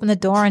just to open the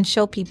door and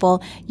show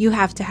people, you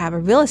have to have a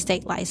real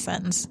estate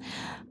license.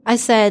 I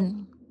said,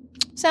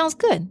 sounds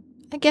good.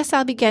 I guess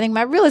I'll be getting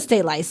my real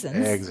estate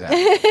license.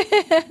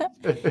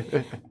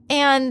 Exactly.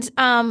 And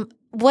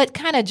what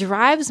kind of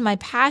drives my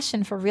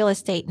passion for real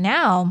estate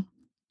now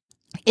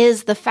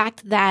is the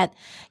fact that,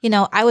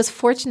 I was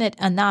fortunate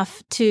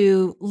enough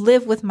to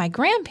live with my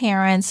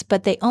grandparents,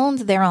 but they owned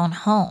their own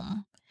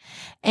home.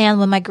 And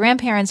when my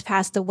grandparents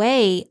passed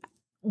away,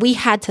 we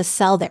had to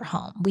sell their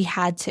home. We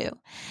had to.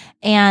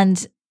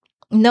 And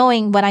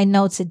knowing what I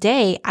know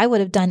today, I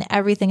would have done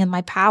everything in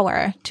my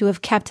power to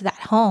have kept that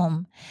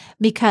home,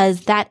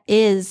 because that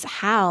is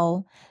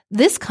how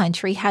this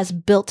country has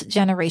built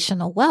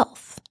generational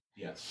wealth.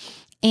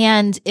 Yes.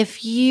 And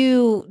if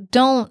you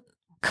don't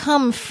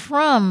come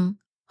from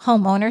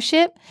home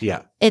ownership,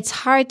 it's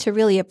hard to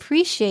really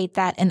appreciate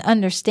that and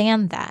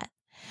understand that.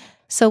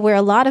 So where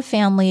a lot of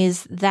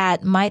families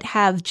that might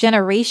have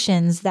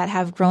generations that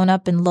have grown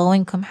up in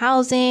low-income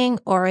housing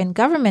or in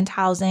government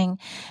housing,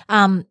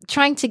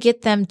 trying to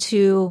get them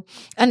to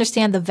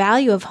understand the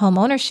value of home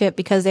ownership,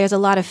 because there's a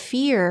lot of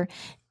fear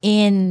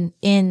in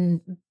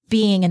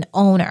being an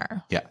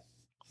owner. Yeah.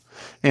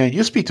 And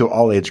you speak to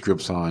all age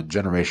groups on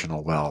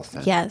generational wealth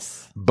and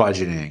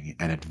budgeting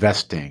and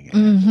investing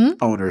and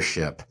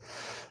ownership.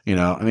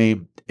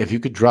 If you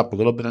could drop a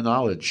little bit of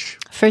knowledge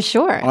for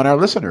sure on our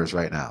listeners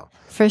right now.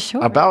 For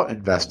sure. About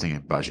investing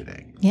and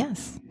budgeting.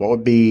 Yes. What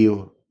would be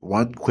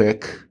one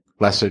quick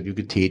lesson you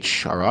could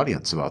teach our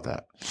audience about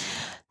that?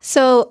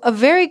 So a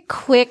very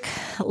quick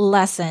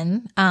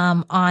lesson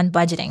on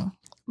budgeting.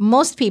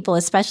 Most people,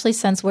 especially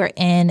since we're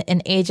in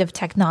an age of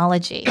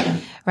technology,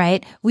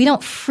 right? We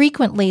don't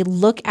frequently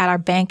look at our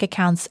bank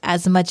accounts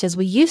as much as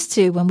we used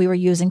to when we were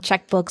using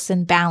checkbooks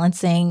and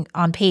balancing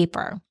on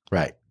paper.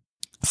 Right.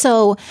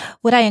 So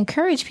what I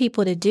encourage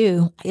people to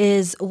do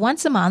is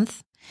once a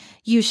month,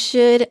 you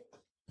should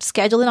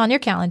schedule it on your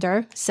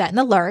calendar, set an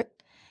alert,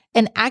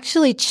 and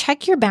actually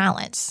check your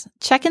balance.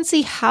 Check and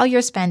see how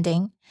you're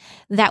spending.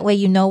 That way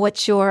you know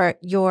what your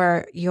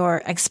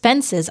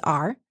expenses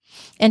are,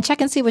 and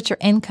check and see what your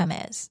income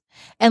is.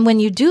 And when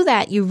you do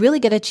that, you really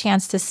get a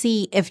chance to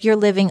see if you're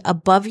living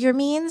above your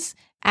means,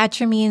 at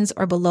your means,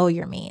 or below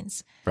your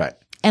means. Right.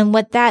 And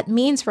what that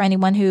means for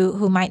anyone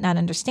who might not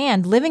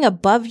understand, living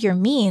above your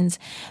means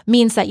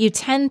that you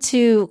tend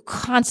to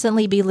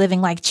constantly be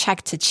living like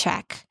check to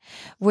check,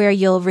 where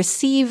you'll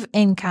receive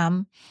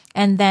income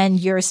and then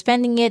you're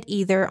spending it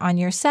either on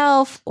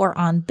yourself or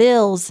on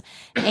bills,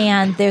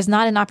 and there's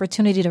not an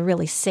opportunity to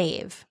really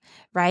save.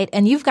 Right.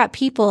 And you've got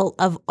people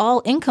of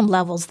all income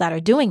levels that are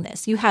doing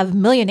this. You have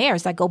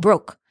millionaires that go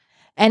broke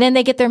and then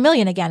they get their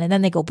million again and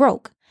then they go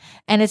broke.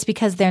 And it's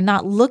because they're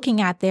not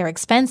looking at their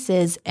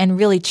expenses and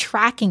really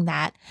tracking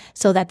that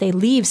so that they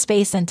leave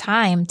space and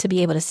time to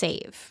be able to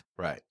save.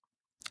 Right.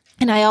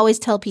 And I always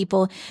tell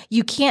people,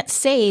 you can't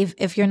save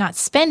if you're not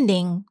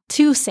spending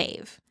to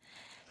save.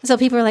 So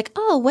people are like,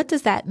 oh, what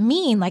does that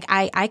mean? Like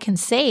I can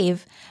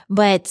save,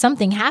 but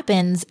something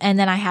happens and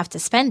then I have to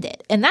spend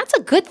it. And that's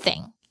a good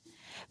thing.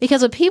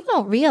 Because what people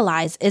don't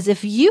realize is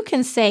if you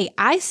can say,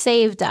 I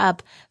saved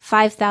up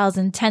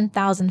 $5,000, $10,000,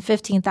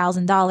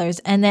 $15,000,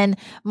 and then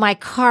my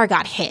car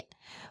got hit,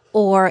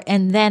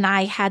 and then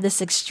I had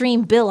this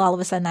extreme bill all of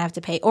a sudden I have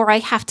to pay, or I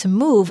have to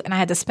move and I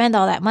had to spend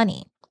all that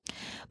money.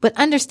 But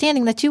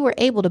understanding that you were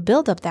able to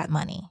build up that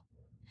money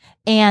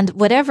and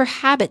whatever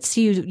habits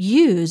you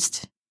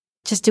used,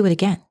 just do it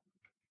again.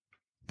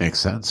 Makes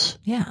sense.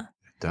 Yeah.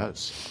 It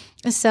does.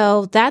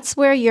 So that's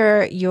where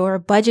your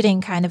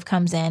budgeting kind of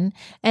comes in.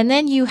 And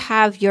then you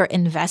have your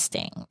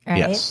investing, right?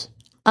 Yes.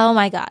 Oh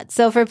my God.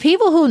 So for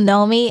people who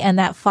know me and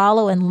that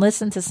follow and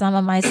listen to some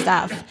of my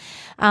stuff,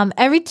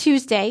 every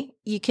Tuesday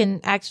you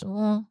can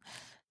actually,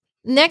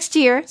 next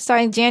year,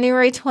 starting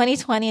January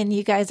 2020, and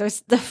you guys are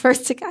the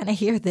first to kind of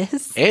hear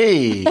this.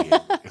 Hey,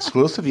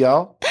 exclusive,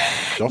 y'all.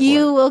 Go for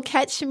You it. will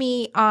catch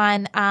me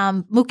on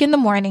Mook in the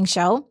Morning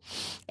Show,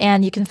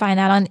 and you can find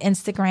that on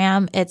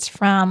Instagram. It's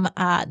from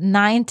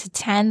 9 to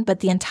 10,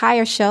 but the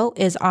entire show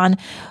is on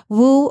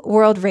Woo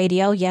World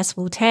Radio. Yes,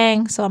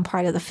 Wu-Tang. So I'm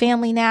part of the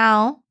family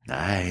now.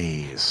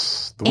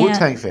 Nice. The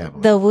Wu-Tang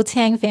family. The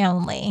Wu-Tang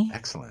family.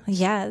 Excellent.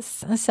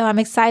 Yes. So I'm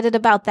excited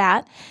about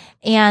that.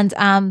 And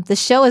the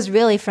show is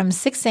really from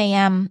 6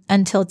 a.m.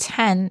 until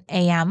 10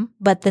 a.m.,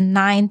 but the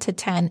 9 to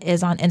 10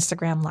 is on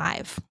Instagram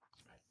Live.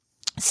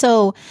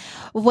 So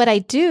what I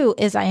do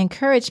is I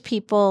encourage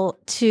people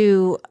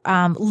to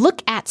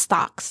look at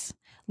stocks.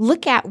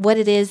 Look at what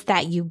it is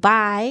that you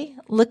buy.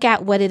 Look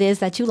at what it is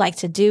that you like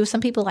to do.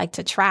 Some people like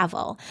to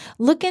travel.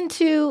 Look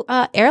into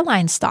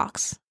airline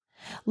stocks.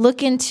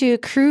 Look into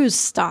cruise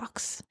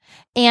stocks.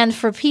 And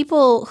for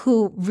people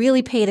who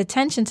really paid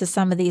attention to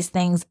some of these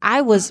things,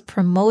 I was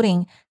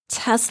promoting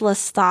Tesla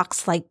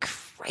stocks like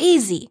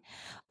crazy,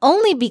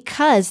 only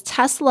because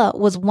Tesla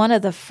was one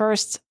of the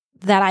first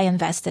that I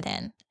invested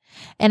in.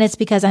 And it's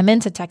because I'm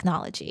into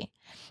technology.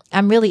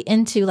 I'm really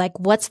into like,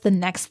 what's the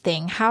next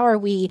thing? How are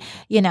we,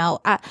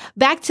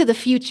 Back to the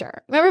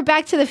Future. Remember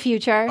Back to the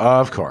Future?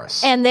 Of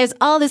course. And there's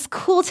all this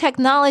cool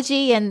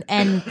technology and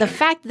the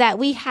fact that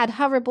we had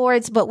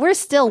hoverboards, but we're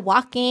still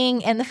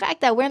walking, and the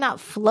fact that we're not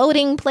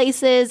floating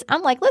places.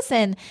 I'm like,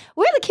 listen,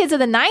 we're the kids of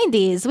the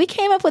 90s. We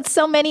came up with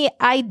so many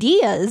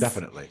ideas.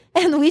 Definitely.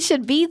 And we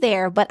should be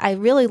there. But I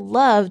really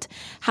loved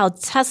how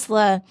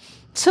Tesla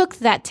took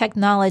that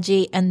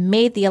technology and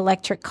made the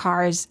electric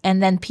cars,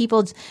 and then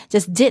people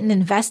just didn't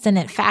invest in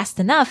it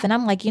fast enough. And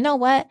I'm like, you know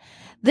what?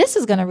 This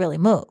is going to really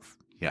move.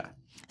 Yeah.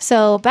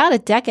 So about a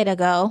decade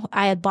ago,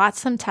 I had bought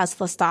some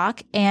Tesla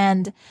stock,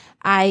 and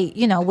I,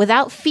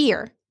 without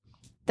fear,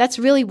 that's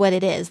really what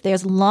it is.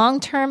 There's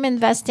long-term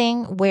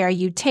investing where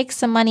you take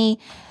some money,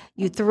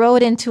 you throw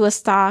it into a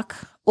stock,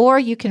 or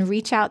you can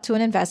reach out to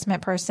an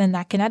investment person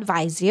that can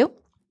advise you.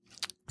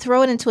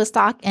 Throw it into a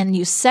stock and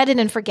you set it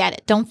and forget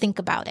it. Don't think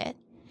about it.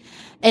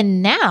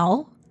 And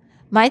now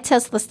my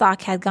Tesla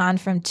stock had gone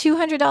from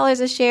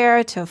 $200 a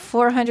share to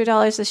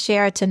 $400 a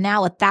share to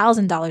now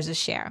 $1,000 a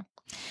share.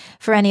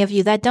 For any of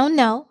you that don't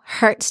know,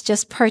 Hertz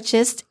just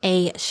purchased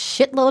a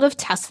shitload of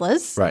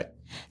Teslas. Right.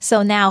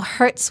 So now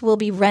Hertz will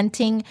be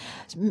renting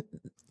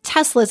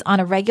Teslas on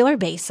a regular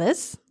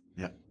basis.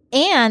 Yeah.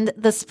 And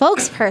the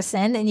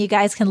spokesperson, and you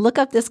guys can look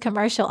up this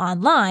commercial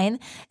online,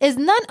 is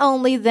none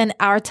only than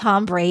our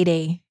Tom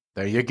Brady.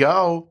 There you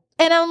go.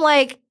 And I'm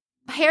like,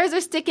 hairs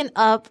are sticking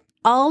up,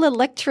 all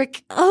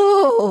electric.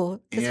 Oh,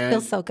 this And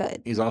feels so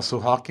good. He's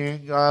also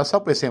hawking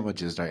Subway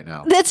sandwiches right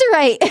now. That's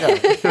right. Yeah.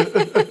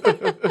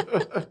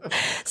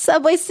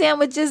 Subway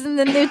sandwiches and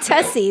the new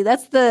Tessie.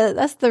 That's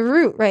the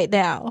route right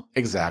now.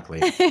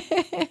 Exactly.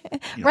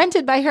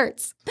 Rented by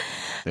Hertz.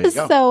 There you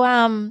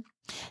go.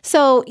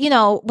 So,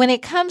 when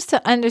it comes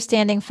to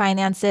understanding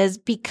finances,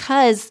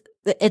 because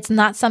it's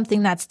not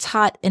something that's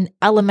taught in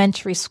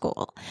elementary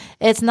school,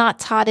 it's not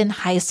taught in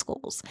high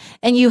schools,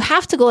 and you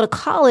have to go to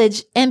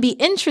college and be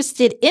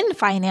interested in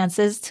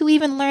finances to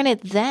even learn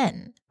it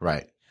then.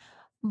 Right.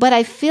 But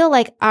I feel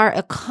like our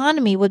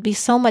economy would be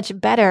so much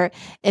better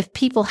if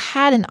people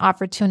had an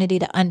opportunity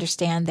to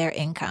understand their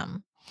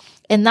income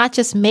and not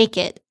just make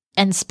it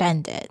and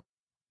spend it.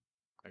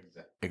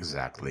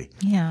 Exactly.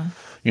 Yeah.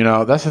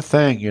 That's the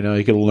thing.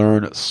 You can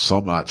learn so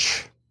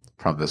much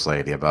from this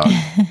lady about,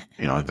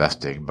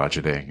 investing,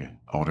 budgeting,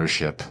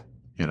 ownership.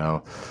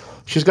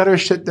 She's got her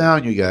shit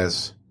down, you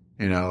guys.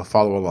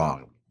 Follow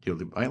along.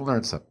 you might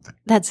learn something.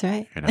 That's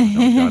right.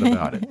 No doubt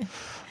about it.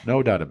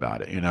 No doubt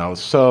about it.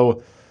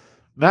 So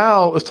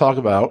now let's talk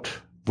about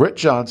Brit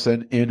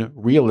Johnson in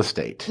real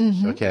estate.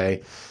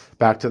 Okay.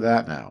 Back to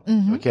that now.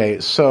 Okay.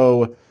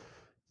 So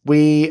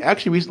we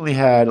actually recently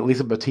had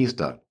Lisa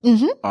Batista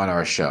on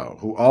our show,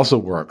 who also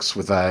works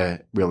with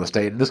real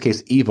estate, in this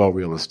case, Evo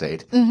Real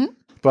Estate.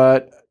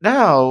 But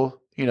now,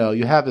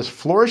 you have this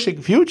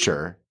flourishing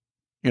future,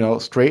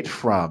 straight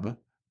from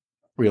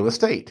real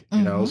estate,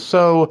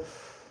 So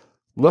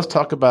let's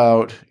talk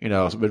about,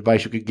 some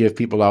advice you could give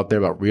people out there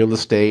about real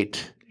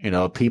estate,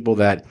 people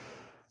that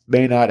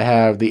may not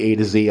have the A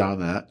to Z on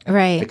that.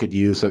 Right. They could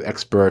use some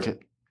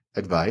expert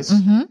advice.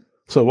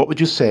 So what would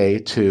you say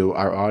to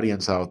our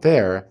audience out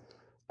there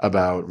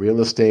about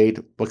real estate?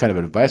 What kind of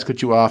advice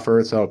could you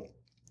offer? So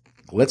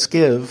let's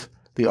give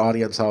the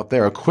audience out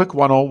there a quick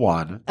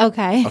 101.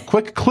 Okay. A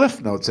quick cliff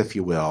notes, if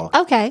you will.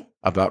 Okay.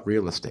 About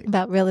real estate.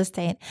 About real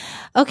estate.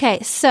 Okay.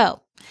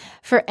 So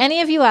for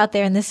any of you out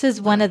there, and this is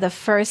one of the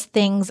first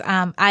things,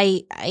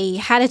 I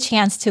had a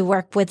chance to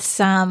work with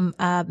some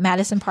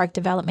Madison Park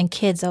development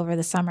kids over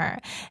the summer.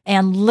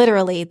 And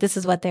literally, this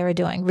is what they were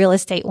doing, real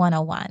estate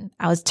 101.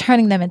 I was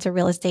turning them into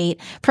real estate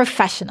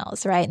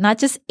professionals, right? Not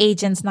just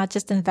agents, not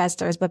just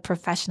investors, but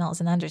professionals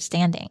and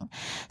understanding.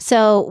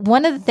 So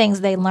one of the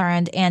things they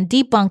learned, and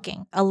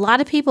debunking, a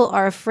lot of people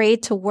are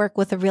afraid to work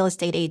with a real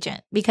estate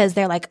agent because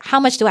they're like, how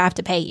much do I have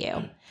to pay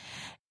you?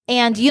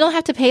 And you don't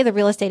have to pay the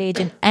real estate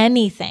agent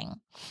anything.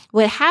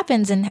 What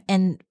happens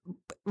in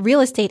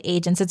real estate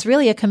agents, it's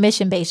really a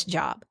commission-based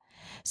job.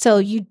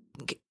 So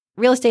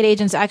real estate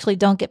agents actually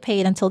don't get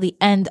paid until the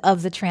end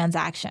of the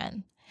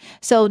transaction.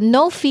 So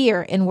no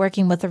fear in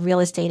working with a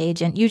real estate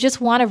agent. You just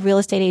want a real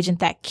estate agent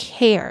that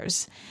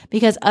cares,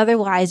 because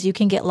otherwise you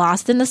can get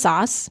lost in the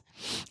sauce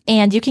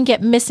and you can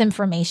get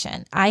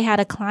misinformation. I had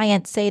a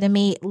client say to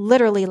me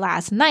literally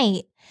last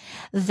night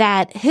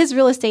that his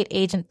real estate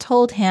agent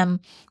told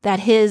him that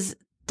his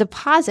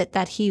deposit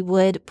that he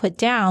would put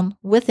down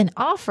with an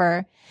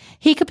offer,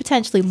 he could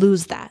potentially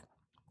lose that.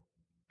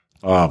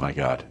 Oh my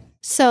God.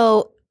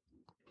 So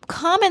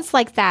comments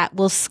like that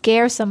will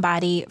scare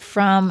somebody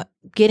from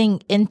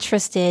getting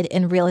interested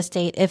in real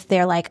estate if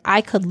they're like,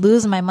 I could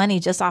lose my money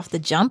just off the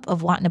jump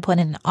of wanting to put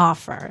in an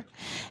offer.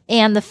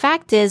 And the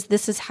fact is,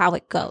 this is how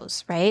it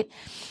goes, right?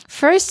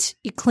 First,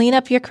 you clean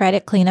up your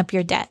credit, clean up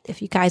your debt.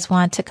 If you guys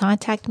want to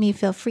contact me,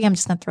 feel free. I'm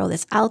just going to throw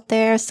this out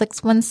there,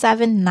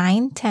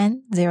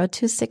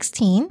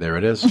 617-910-0216. There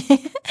it is.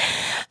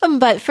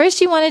 But first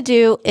you want to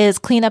do is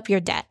clean up your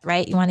debt,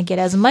 right? You want to get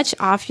as much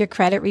off your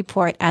credit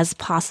report as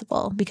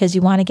possible because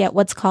you want to get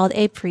what's called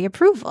a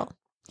pre-approval.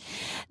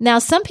 Now,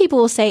 some people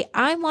will say,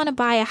 I want to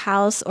buy a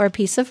house or a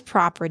piece of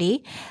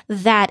property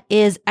that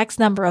is X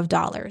number of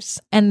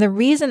dollars. And the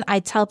reason I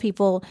tell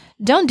people,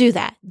 don't do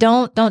that.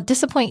 Don't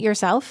disappoint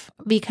yourself,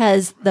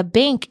 because the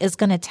bank is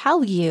going to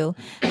tell you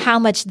how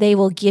much they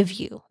will give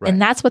you. Right.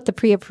 And that's what the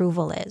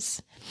pre-approval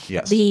is.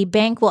 Yes. The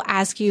bank will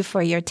ask you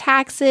for your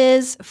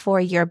taxes,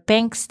 for your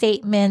bank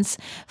statements,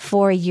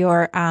 for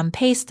your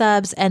pay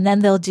stubs, and then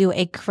they'll do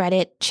a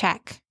credit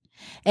check.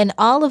 And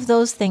all of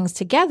those things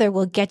together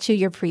will get you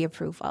your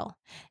pre-approval.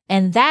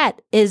 And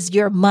that is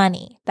your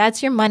money.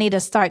 That's your money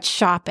to start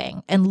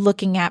shopping and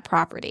looking at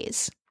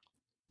properties.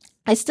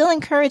 I still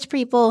encourage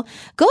people,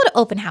 go to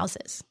open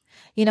houses.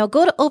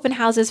 Go to open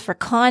houses for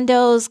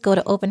condos, go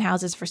to open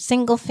houses for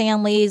single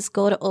families,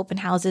 go to open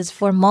houses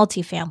for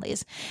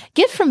multifamilies.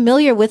 Get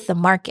familiar with the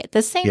market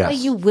the same way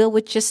you will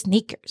with your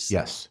sneakers.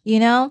 Yes. You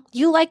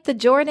like the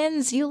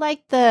Jordans, you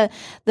like the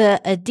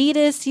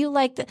Adidas, you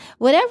like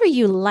whatever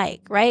you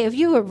like, right? If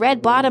you're a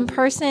red bottom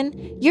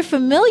person, you're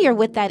familiar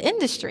with that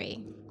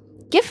industry.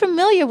 Get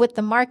familiar with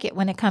the market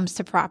when it comes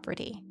to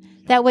property.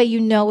 That way you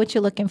know what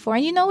you're looking for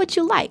and you know what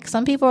you like.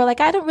 Some people are like,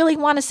 I don't really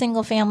want a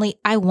single family.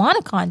 I want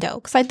a condo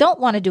because I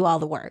don't want to do all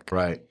the work.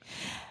 Right.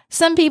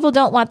 Some people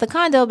don't want the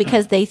condo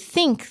because they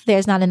think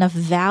there's not enough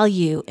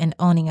value in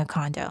owning a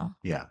condo.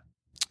 Yeah.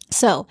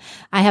 So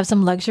I have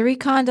some luxury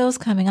condos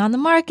coming on the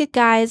market,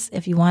 guys.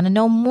 If you want to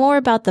know more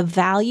about the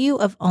value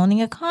of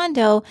owning a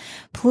condo,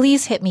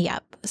 please hit me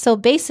up. So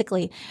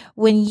basically,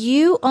 when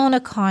you own a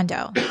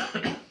condo,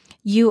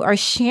 you are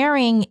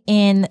sharing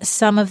in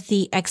some of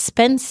the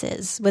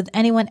expenses with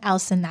anyone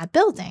else in that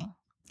building,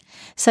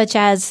 such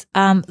as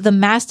the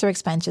master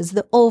expenses,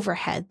 the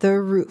overhead, the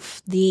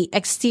roof, the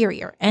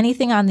exterior,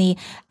 anything on the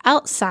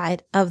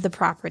outside of the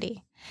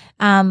property.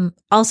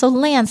 Also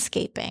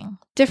landscaping,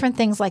 different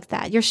things like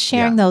that. You're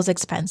sharing those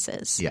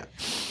expenses. Yeah.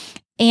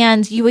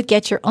 And you would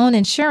get your own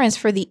insurance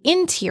for the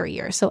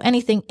interior. So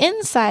anything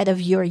inside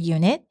of your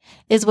unit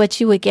is what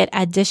you would get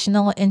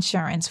additional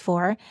insurance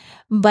for,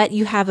 but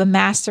you have a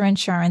master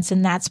insurance,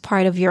 and that's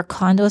part of your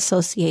condo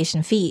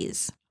association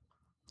fees.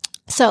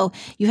 So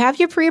you have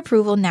your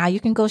pre-approval. Now you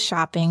can go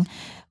shopping,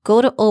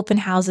 go to open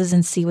houses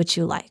and see what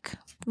you like.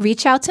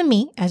 Reach out to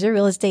me as your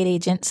real estate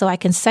agent so I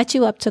can set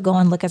you up to go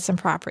and look at some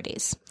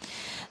properties.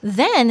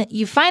 Then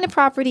you find a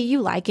property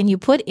you like and you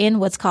put in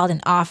what's called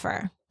an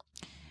offer.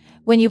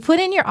 when you put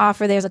in your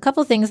offer, there's a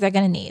couple things they're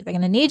going to need. They're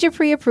going to need your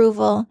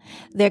pre-approval.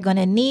 They're going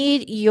to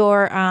need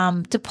your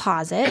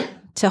deposit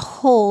to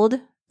hold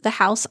the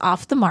house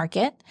off the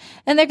market,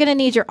 and they're going to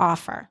need your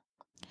offer.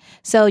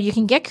 So you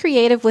can get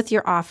creative with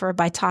your offer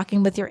by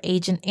talking with your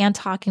agent and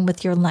talking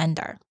with your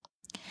lender.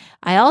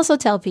 I also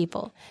tell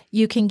people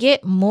you can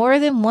get more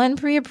than one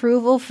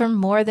pre-approval from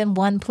more than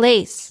one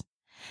place.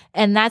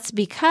 And that's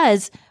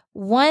because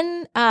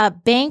one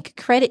bank,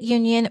 credit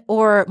union,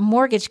 or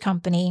mortgage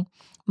company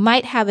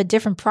might have a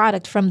different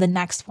product from the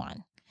next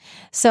one.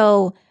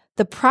 So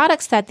the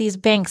products that these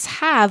banks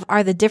have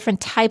are the different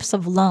types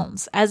of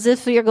loans, as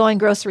if you're going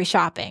grocery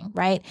shopping,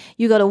 right?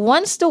 You go to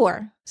one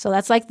store, so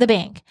that's like the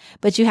bank,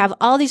 but you have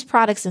all these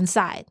products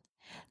inside.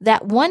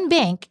 That one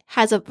bank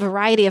has a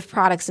variety of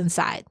products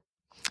inside.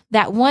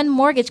 That one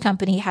mortgage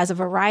company has a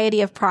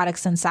variety of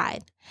products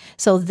inside.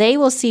 So they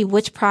will see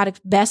which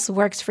product best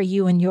works for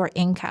you and your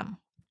income.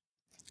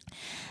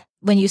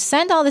 When you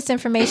send all this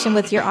information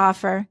with your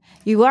offer,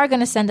 you are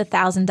going to send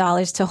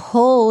 $1,000 to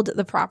hold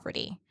the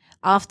property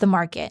off the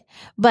market.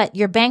 But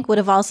your bank would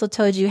have also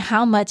told you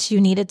how much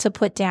you needed to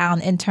put down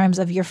in terms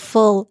of your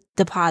full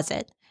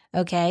deposit.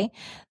 Okay.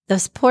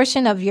 This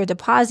portion of your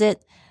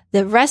deposit,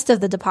 the rest of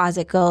the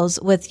deposit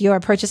goes with your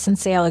purchase and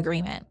sale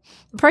agreement.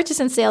 The purchase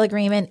and sale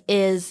agreement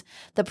is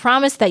the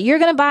promise that you're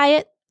going to buy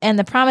it and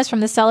the promise from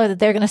the seller that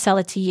they're going to sell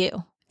it to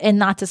you and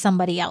not to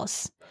somebody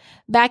else.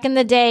 Back in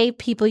the day,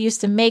 people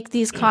used to make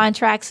these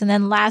contracts and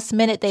then last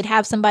minute they'd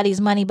have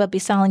somebody's money but be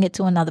selling it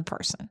to another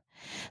person.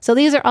 So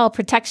these are all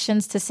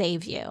protections to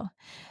save you.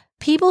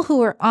 People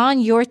who are on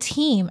your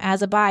team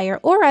as a buyer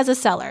or as a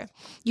seller,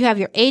 you have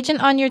your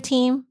agent on your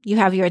team, you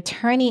have your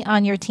attorney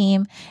on your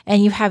team,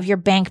 and you have your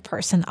bank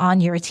person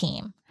on your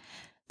team.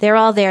 They're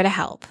all there to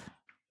help.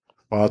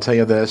 Well, I'll tell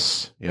you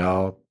this,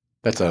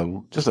 that's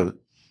just a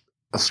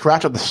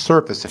scratch on the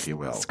surface, if you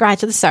will.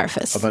 Scratch of the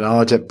surface. Of the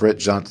knowledge that Brit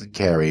Johnson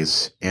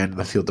carries in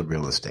the field of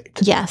real estate.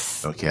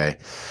 Yes. Okay.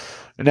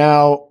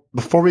 Now,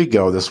 before we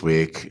go this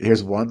week,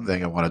 here's one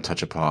thing I want to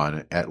touch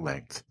upon at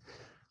length.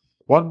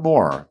 One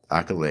more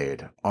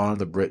accolade on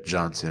the Brit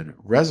Johnson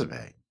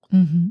resume.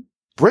 Mm-hmm.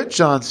 Brit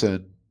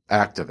Johnson,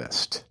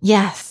 activist.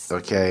 Yes.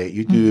 Okay.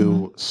 You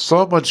do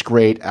so much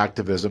great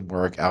activism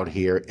work out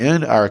here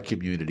in our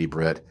community,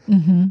 Brit.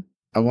 Mm-hmm.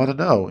 I want to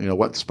know,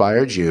 what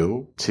inspired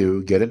you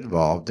to get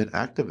involved in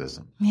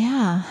activism?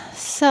 Yeah.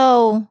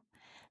 So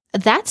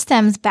that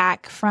stems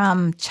back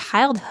from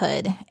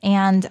childhood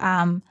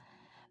and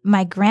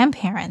my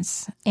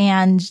grandparents.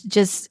 And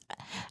just,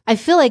 I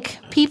feel like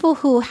people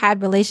who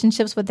had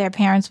relationships with their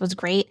parents was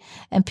great.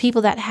 And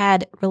people that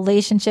had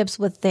relationships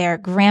with their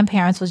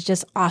grandparents was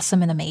just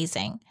awesome and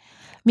amazing.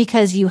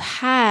 Because you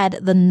had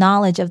the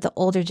knowledge of the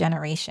older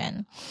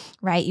generation,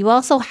 right? You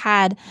also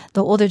had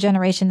the older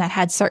generation that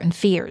had certain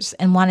fears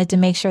and wanted to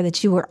make sure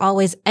that you were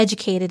always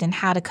educated in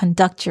how to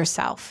conduct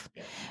yourself,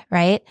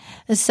 right?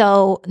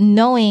 So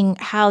knowing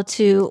how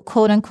to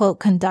quote unquote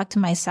conduct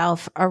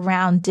myself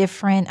around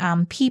different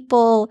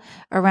people,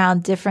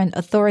 around different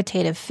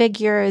authoritative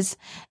figures,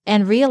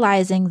 and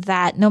realizing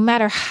that no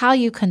matter how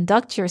you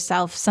conduct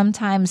yourself,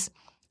 sometimes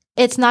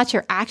it's not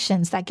your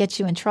actions that get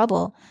you in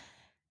trouble.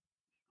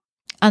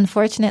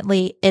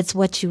 Unfortunately, it's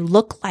what you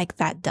look like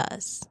that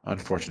does.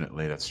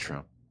 Unfortunately, that's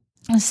true.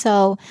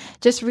 So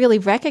just really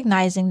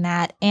recognizing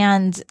that.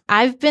 And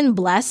I've been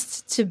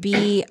blessed to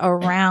be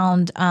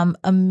around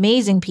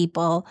amazing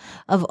people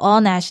of all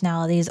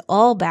nationalities,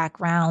 all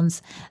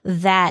backgrounds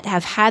that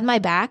have had my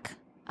back.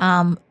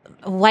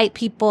 White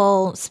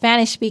people,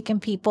 Spanish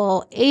speaking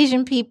people,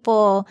 Asian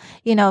people,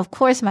 of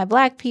course, my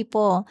Black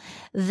people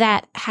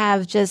that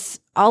have just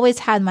always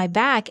had my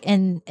back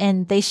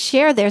and they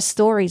share their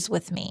stories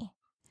with me.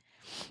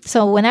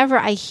 So whenever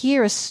I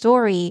hear a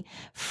story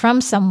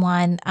from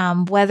someone,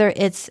 whether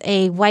it's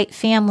a white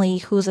family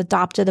who's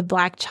adopted a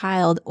Black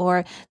child,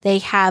 or they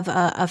have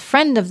a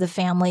friend of the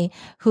family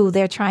who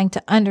they're trying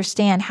to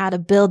understand how to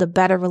build a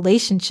better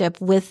relationship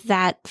with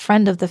that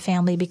friend of the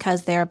family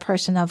because they're a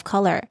person of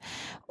color,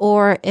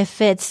 or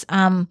if it's,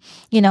 a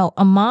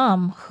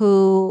mom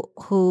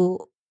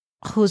who's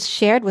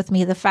shared with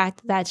me the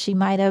fact that she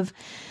might have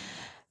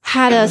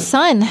had a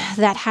son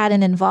that had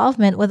an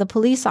involvement with a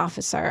police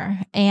officer.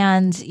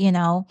 And,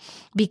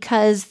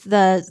 because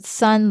the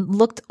son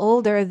looked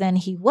older than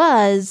he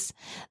was,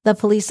 the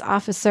police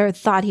officer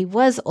thought he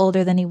was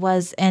older than he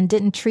was and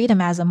didn't treat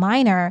him as a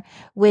minor,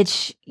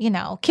 which,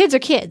 kids are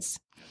kids.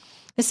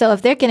 So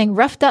if they're getting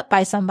roughed up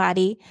by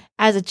somebody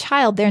as a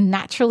child, they're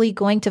naturally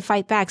going to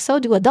fight back. So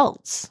do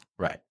adults.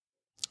 Right.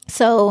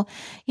 So,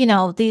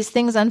 these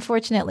things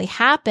unfortunately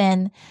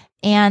happen.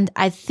 And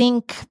I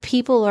think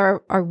people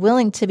are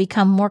willing to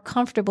become more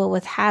comfortable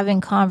with having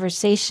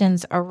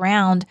conversations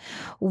around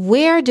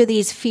where do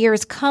these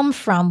fears come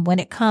from when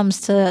it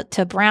comes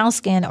to brown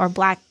skin or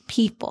Black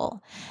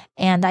people.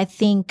 And I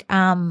think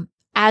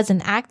as an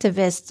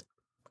activist,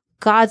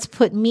 God's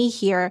put me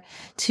here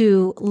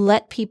to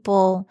let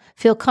people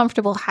feel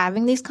comfortable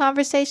having these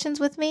conversations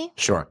with me.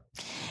 Sure.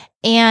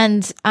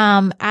 And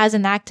as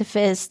an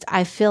activist,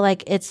 I feel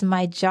like it's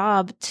my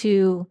job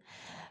to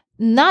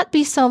not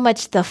be so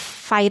much the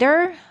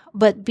fighter,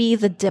 but be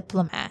the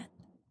diplomat.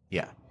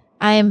 Yeah.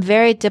 I am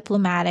very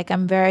diplomatic.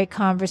 I'm very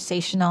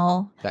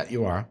conversational. That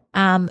you are.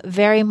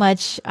 Very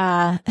much,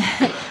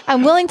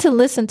 I'm willing to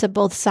listen to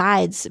both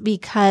sides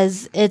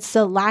because it's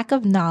a lack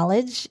of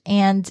knowledge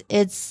and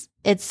it's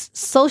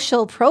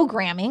social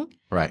programming.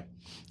 Right.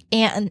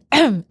 And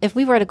if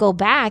we were to go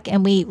back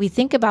and we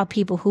think about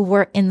people who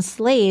were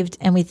enslaved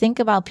and we think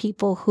about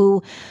people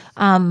who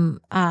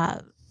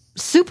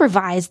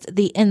supervised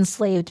the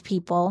enslaved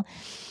people,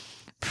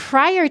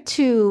 prior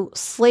to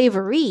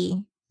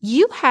slavery,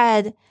 you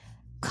had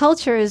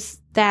cultures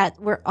that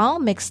were all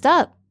mixed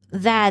up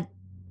that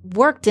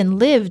worked and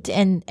lived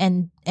and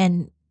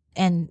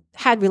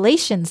had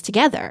relations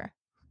together.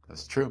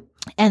 That's true.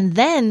 And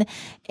then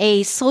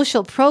a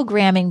social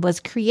programming was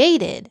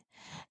created,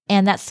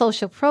 and that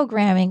social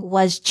programming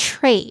was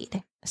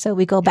trade. So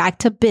we go back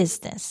to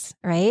business,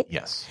 right?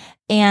 Yes.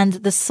 And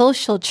the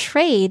social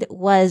trade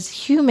was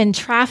human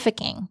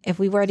trafficking, if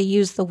we were to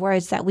use the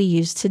words that we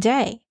use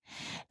today.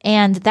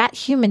 And that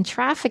human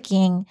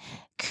trafficking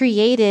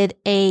created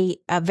a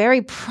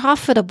very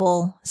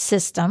profitable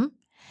system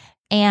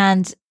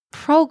and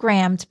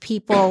programmed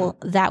people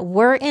that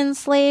were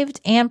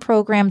enslaved and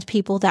programmed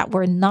people that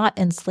were not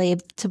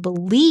enslaved to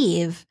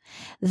believe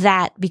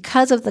that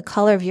because of the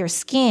color of your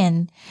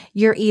skin,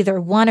 you're either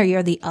one or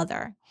you're the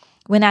other.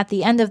 When at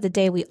the end of the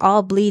day, we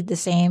all bleed the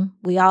same.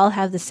 We all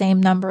have the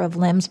same number of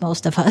limbs,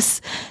 most of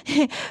us.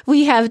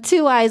 We have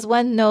 2 eyes,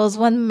 1 nose,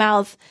 1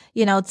 mouth,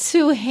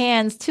 2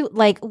 hands,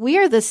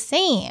 we're the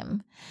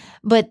same.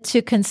 But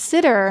to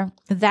consider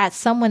that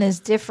someone is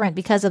different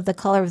because of the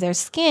color of their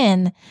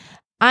skin,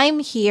 I'm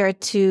here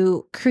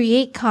to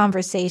create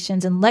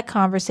conversations and let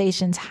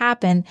conversations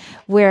happen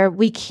where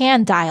we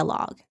can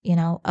dialogue,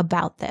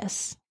 about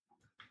this.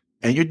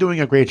 And you're doing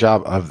a great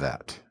job of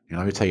that.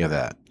 Let me tell you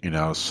that,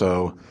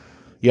 so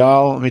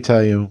y'all, let me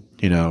tell you,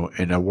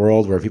 in a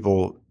world where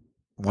people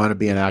want to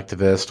be an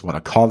activist, want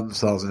to call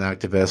themselves an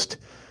activist,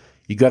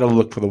 you got to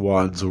look for the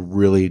ones who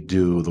really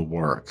do the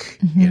work,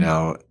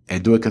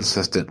 and do it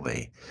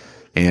consistently.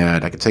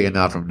 And I can tell you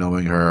now from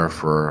knowing her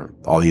for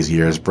all these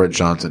years, Brit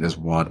Johnson is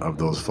one of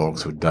those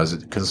folks who does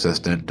it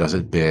consistent, does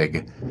it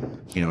big,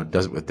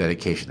 does it with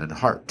dedication and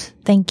heart.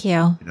 Thank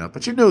you.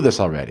 But you knew this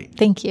already.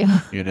 Thanw you.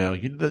 You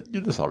knew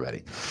this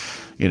already.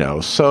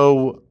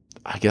 So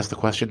I guess the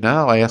question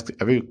now, I ask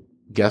every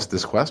guest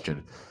this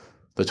question.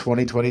 The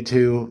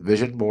 2022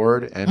 vision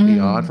board and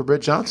beyond for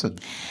Brit Johnson.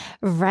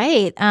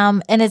 Right.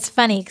 And it's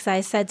funny because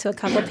I said to a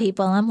couple of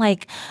people, I'm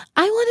like,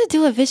 I want to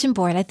do a vision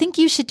board. I think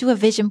you should do a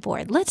vision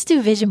board. Let's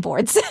do vision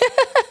boards.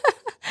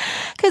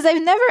 Because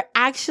I've never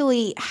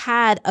actually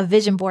had a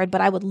vision board,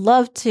 but I would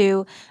love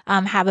to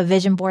have a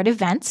vision board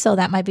event. So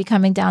that might be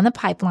coming down the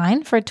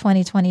pipeline for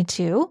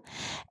 2022.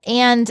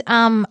 And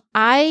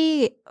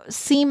I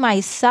see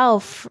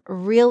myself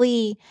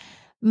really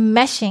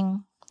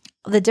meshing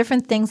the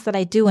different things that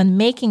I do and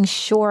making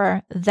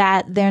sure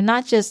that they're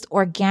not just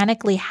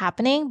organically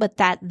happening, but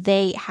that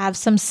they have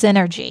some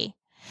synergy.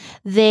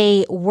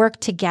 They work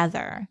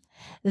together.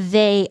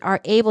 They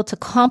are able to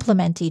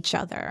complement each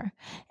other.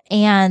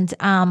 And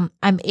I'm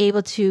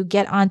able to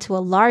get onto a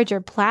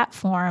larger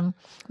platform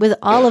with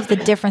all of the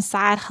different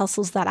side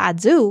hustles that I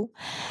do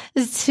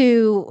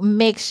to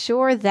make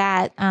sure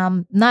that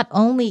not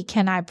only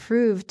can I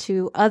prove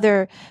to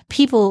other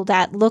people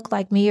that look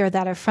like me or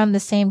that are from the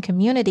same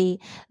community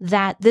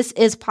that this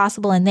is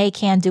possible and they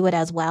can do it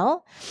as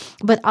well,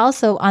 but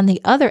also on the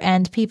other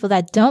end, people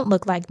that don't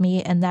look like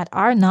me and that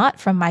are not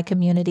from my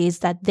communities,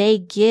 that they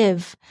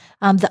give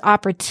the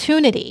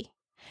opportunity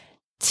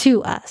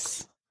to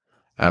us.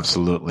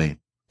 Absolutely.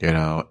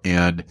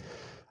 And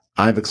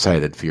I'm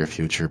excited for your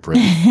future, Brit.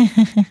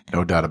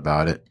 No doubt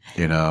about it.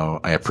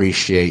 I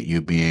appreciate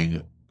you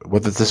being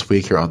with us this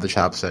week here on the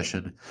Chop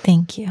Session.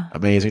 Thank you.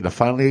 Amazing to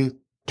finally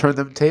turn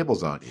them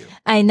tables on you.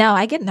 I know.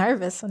 I get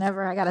nervous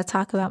whenever I got to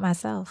talk about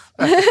myself.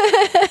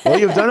 Well,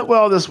 you've done it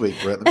well this week,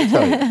 Brit. Let me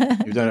tell you.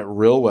 You've done it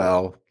real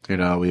well.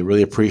 We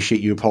really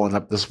appreciate you pulling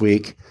up this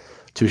week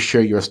to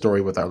share your story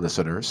with our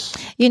listeners.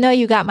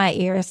 You got my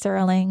ear,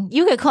 Sterling.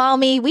 You could call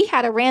me. We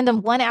had a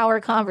random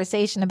 1-hour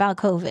conversation about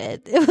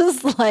COVID. It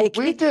was like...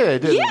 We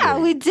did,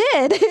 didn't we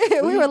did.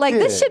 We were like,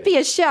 this should be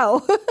a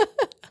show.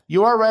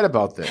 You are right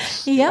about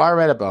this. Yep. You are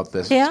right about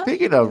this. Yep.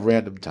 Speaking of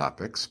random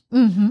topics,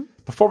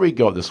 before we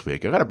go this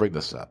week, I got to bring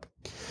this up.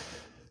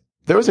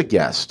 There was a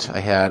guest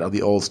I had on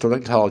the old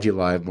Sterlingtology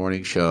Live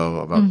morning show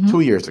about 2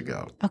 years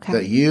ago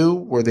that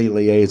you were the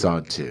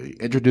liaison to. You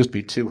introduced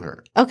me to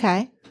her.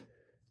 Okay.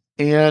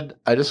 And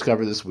I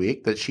discovered this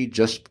week that she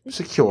just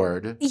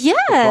secured the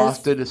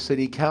Boston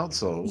City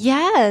Council.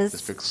 Yes.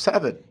 District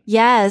 7.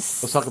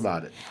 Yes. Let's talk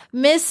about it.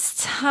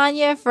 Miss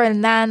Tanya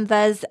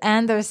Fernandez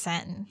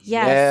Anderson.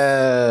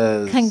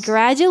 Yes.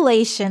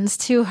 Congratulations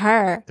to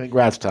her.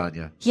 Congrats,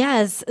 Tanya.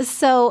 Yes.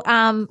 So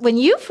when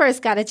you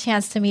first got a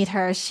chance to meet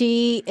her,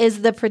 she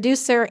is the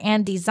producer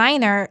and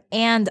designer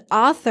and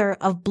author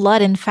of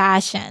Blood and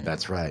Fashion.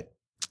 That's right.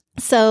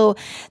 So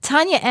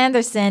Tanya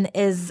Anderson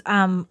is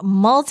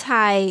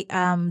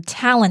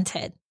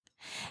multi-talented.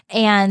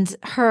 and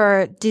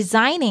her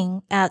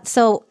designing.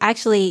 So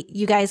actually,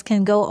 you guys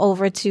can go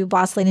over to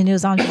Boss Lady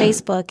News on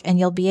Facebook and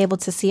you'll be able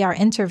to see our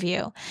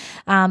interview.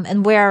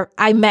 And where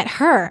I met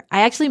her.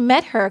 I actually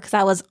met her because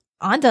I was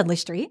on Dudley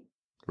Street.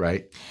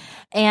 Right.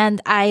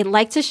 And I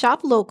like to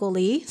shop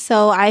locally.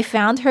 So I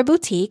found her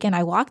boutique and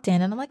I walked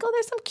in and I'm like, oh,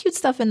 there's some cute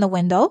stuff in the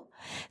window.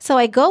 So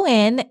I go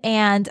in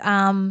and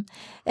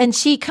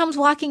she comes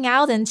walking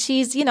out and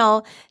she's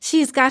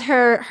got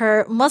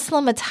her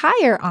Muslim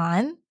attire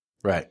on.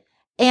 Right.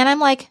 And I'm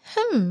like,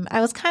 I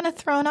was kind of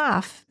thrown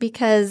off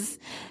because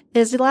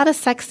there's a lot of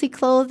sexy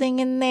clothing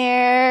in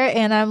there.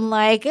 And I'm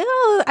like,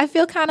 oh, I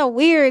feel kind of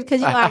weird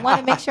because, I want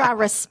to make sure I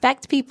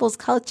respect people's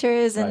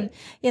cultures and,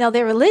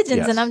 their religions.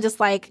 Yes. And I'm just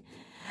like,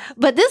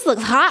 but this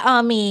looks hot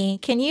on me.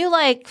 Can you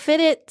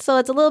fit it so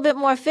it's a little bit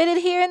more fitted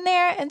here and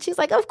there? And she's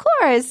like, of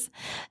course.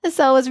 And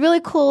so it was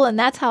really cool. And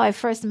that's how I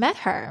first met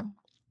her.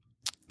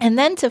 And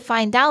then to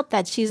find out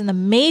that she's an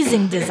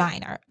amazing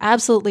designer,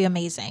 absolutely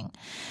amazing.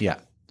 Yeah.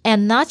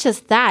 And not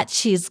just that,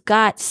 she's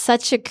got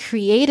such a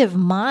creative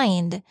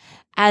mind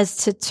as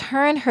to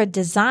turn her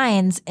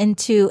designs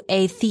into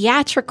a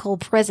theatrical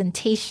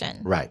presentation.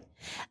 Right.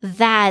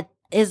 That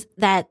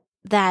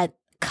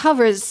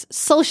covers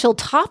social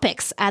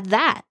topics at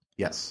that.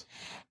 Yes.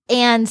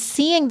 And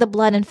seeing the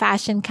blood and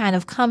fashion kind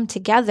of come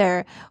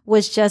together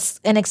was just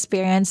an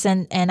experience.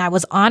 And I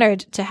was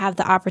honored to have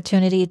the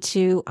opportunity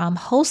to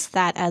host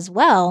that as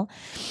well.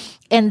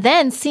 And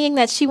then seeing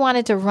that she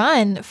wanted to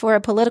run for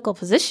a political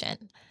position.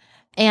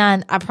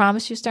 And I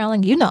promise you,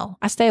 Sterling,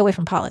 I stay away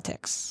from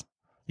politics.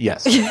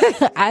 Yes.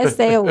 I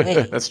stay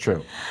away. That's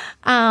true.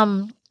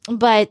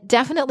 But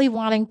definitely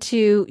wanting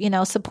to,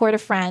 support a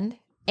friend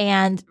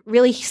and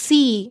really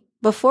see,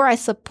 before I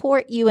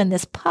support you in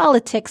this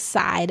politics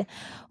side,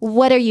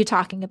 what are you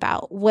talking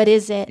about? What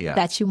is it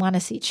that you want to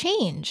see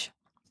change?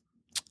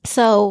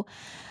 So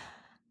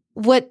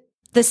what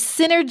the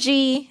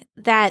synergy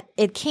that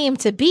it came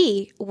to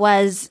be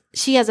was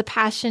she has a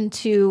passion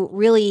to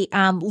really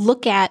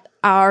look at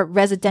our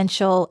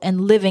residential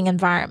and living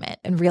environment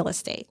and real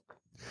estate.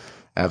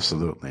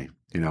 Absolutely.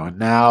 And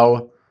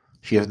now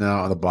she is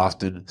now on the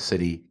Boston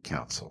City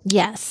Council.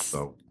 Yes.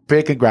 So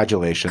big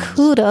congratulations.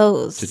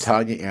 Kudos to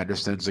Tanya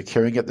Anderson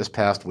securing it this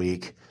past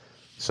week.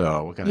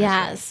 So what can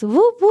I say?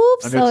 Whoop, whoop.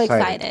 I'm so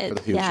excited for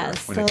the future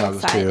Yes. when So it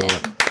comes excited. to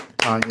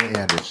Tanya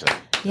Anderson.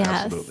 Yes.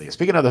 Absolutely.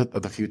 Speaking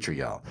of the future,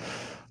 y'all,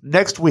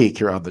 next week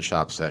here on the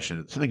Shop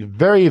Session, something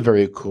very,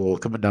 very cool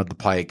coming down the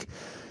pike.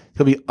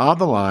 He'll be on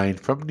the line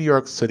from New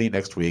York City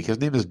next week. His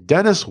name is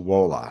Dennis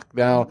Wolak.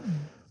 Now,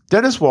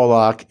 Dennis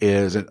Wolak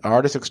is an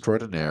artist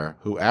extraordinaire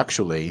who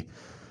actually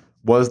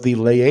was the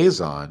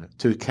liaison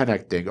to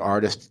connecting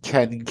artist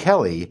Ken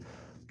Kelly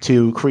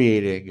to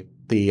creating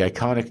the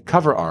iconic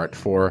cover art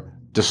for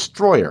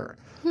Destroyer,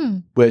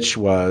 which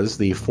was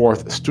the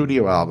fourth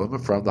studio album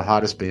from the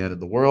hottest band in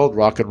the world,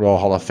 Rock and Roll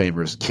Hall of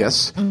Famers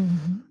Kiss.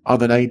 Mm-hmm. On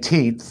the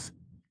 19th,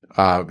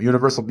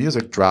 Universal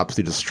Music drops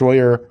the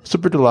Destroyer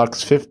Super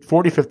Deluxe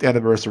 45th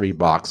Anniversary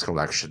Box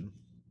Collection.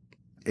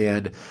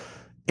 And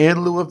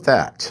in lieu of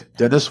that,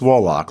 Dennis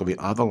Wolak will be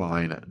on the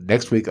line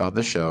next week on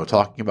the show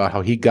talking about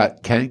how he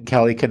got Ken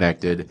Kelly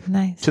connected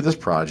to this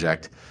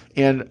project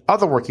and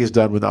other work he's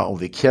done with not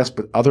only Kiss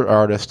but other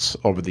artists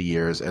over the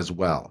years as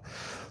well.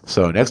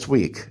 So next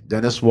week,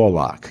 Dennis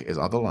Wolak is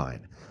on the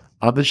line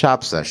on the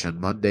Shop Session,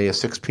 Monday at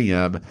 6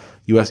 p.m.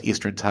 U.S.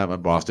 Eastern Time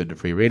on Boston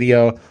Free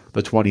Radio.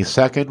 The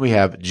 22nd, we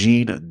have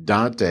Gene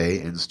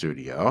Dante in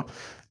studio.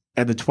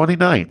 And the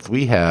 29th,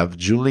 we have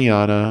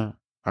Giuliana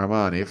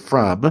Armani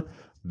from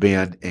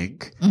Band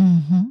Inc.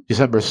 Mm-hmm.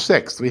 December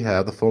 6th, we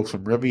have the folks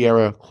from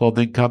Riviera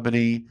Clothing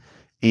Company.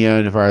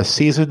 And for our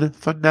season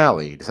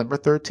finale, December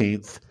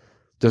 13th,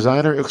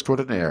 designer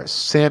extraordinaire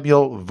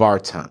Samuel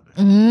Vartan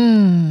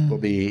will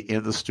be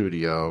in the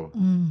studio,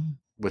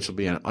 which will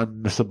be an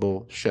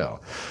unmissable show.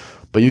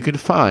 But you can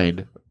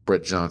find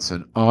Brit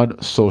Johnson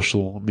on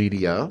social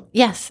media.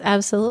 Yes,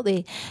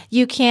 absolutely.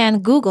 You can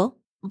Google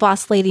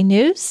Boss Lady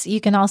News.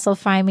 You can also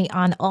find me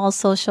on all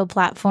social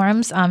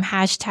platforms,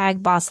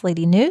 hashtag Boss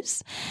Lady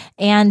News.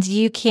 And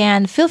you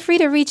can feel free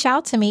to reach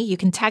out to me. You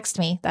can text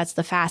me. That's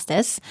the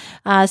fastest.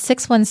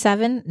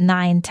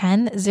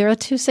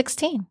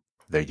 617-910-0216.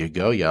 There you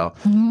go, y'all.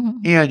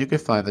 Mm-hmm. And you can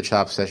find the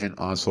Chop Session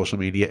on social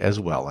media as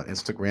well. On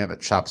Instagram at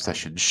Chop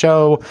Session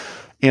Show.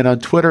 And on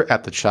Twitter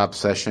at The Chop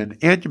Session.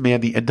 And your man,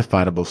 the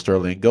indefinable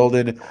Sterling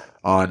Golden,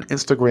 on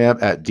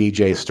Instagram at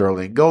DJ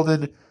Sterling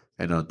Golden.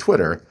 And on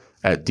Twitter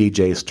at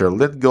DJ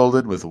Sterling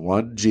Golden with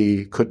one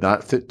G. Could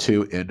not fit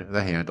two in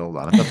the handle.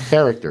 Not enough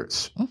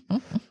characters.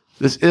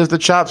 This is the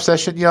Chop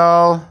Session,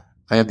 y'all.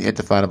 I am the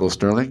indefinable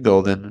Sterling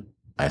Golden.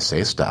 I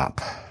say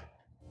stop.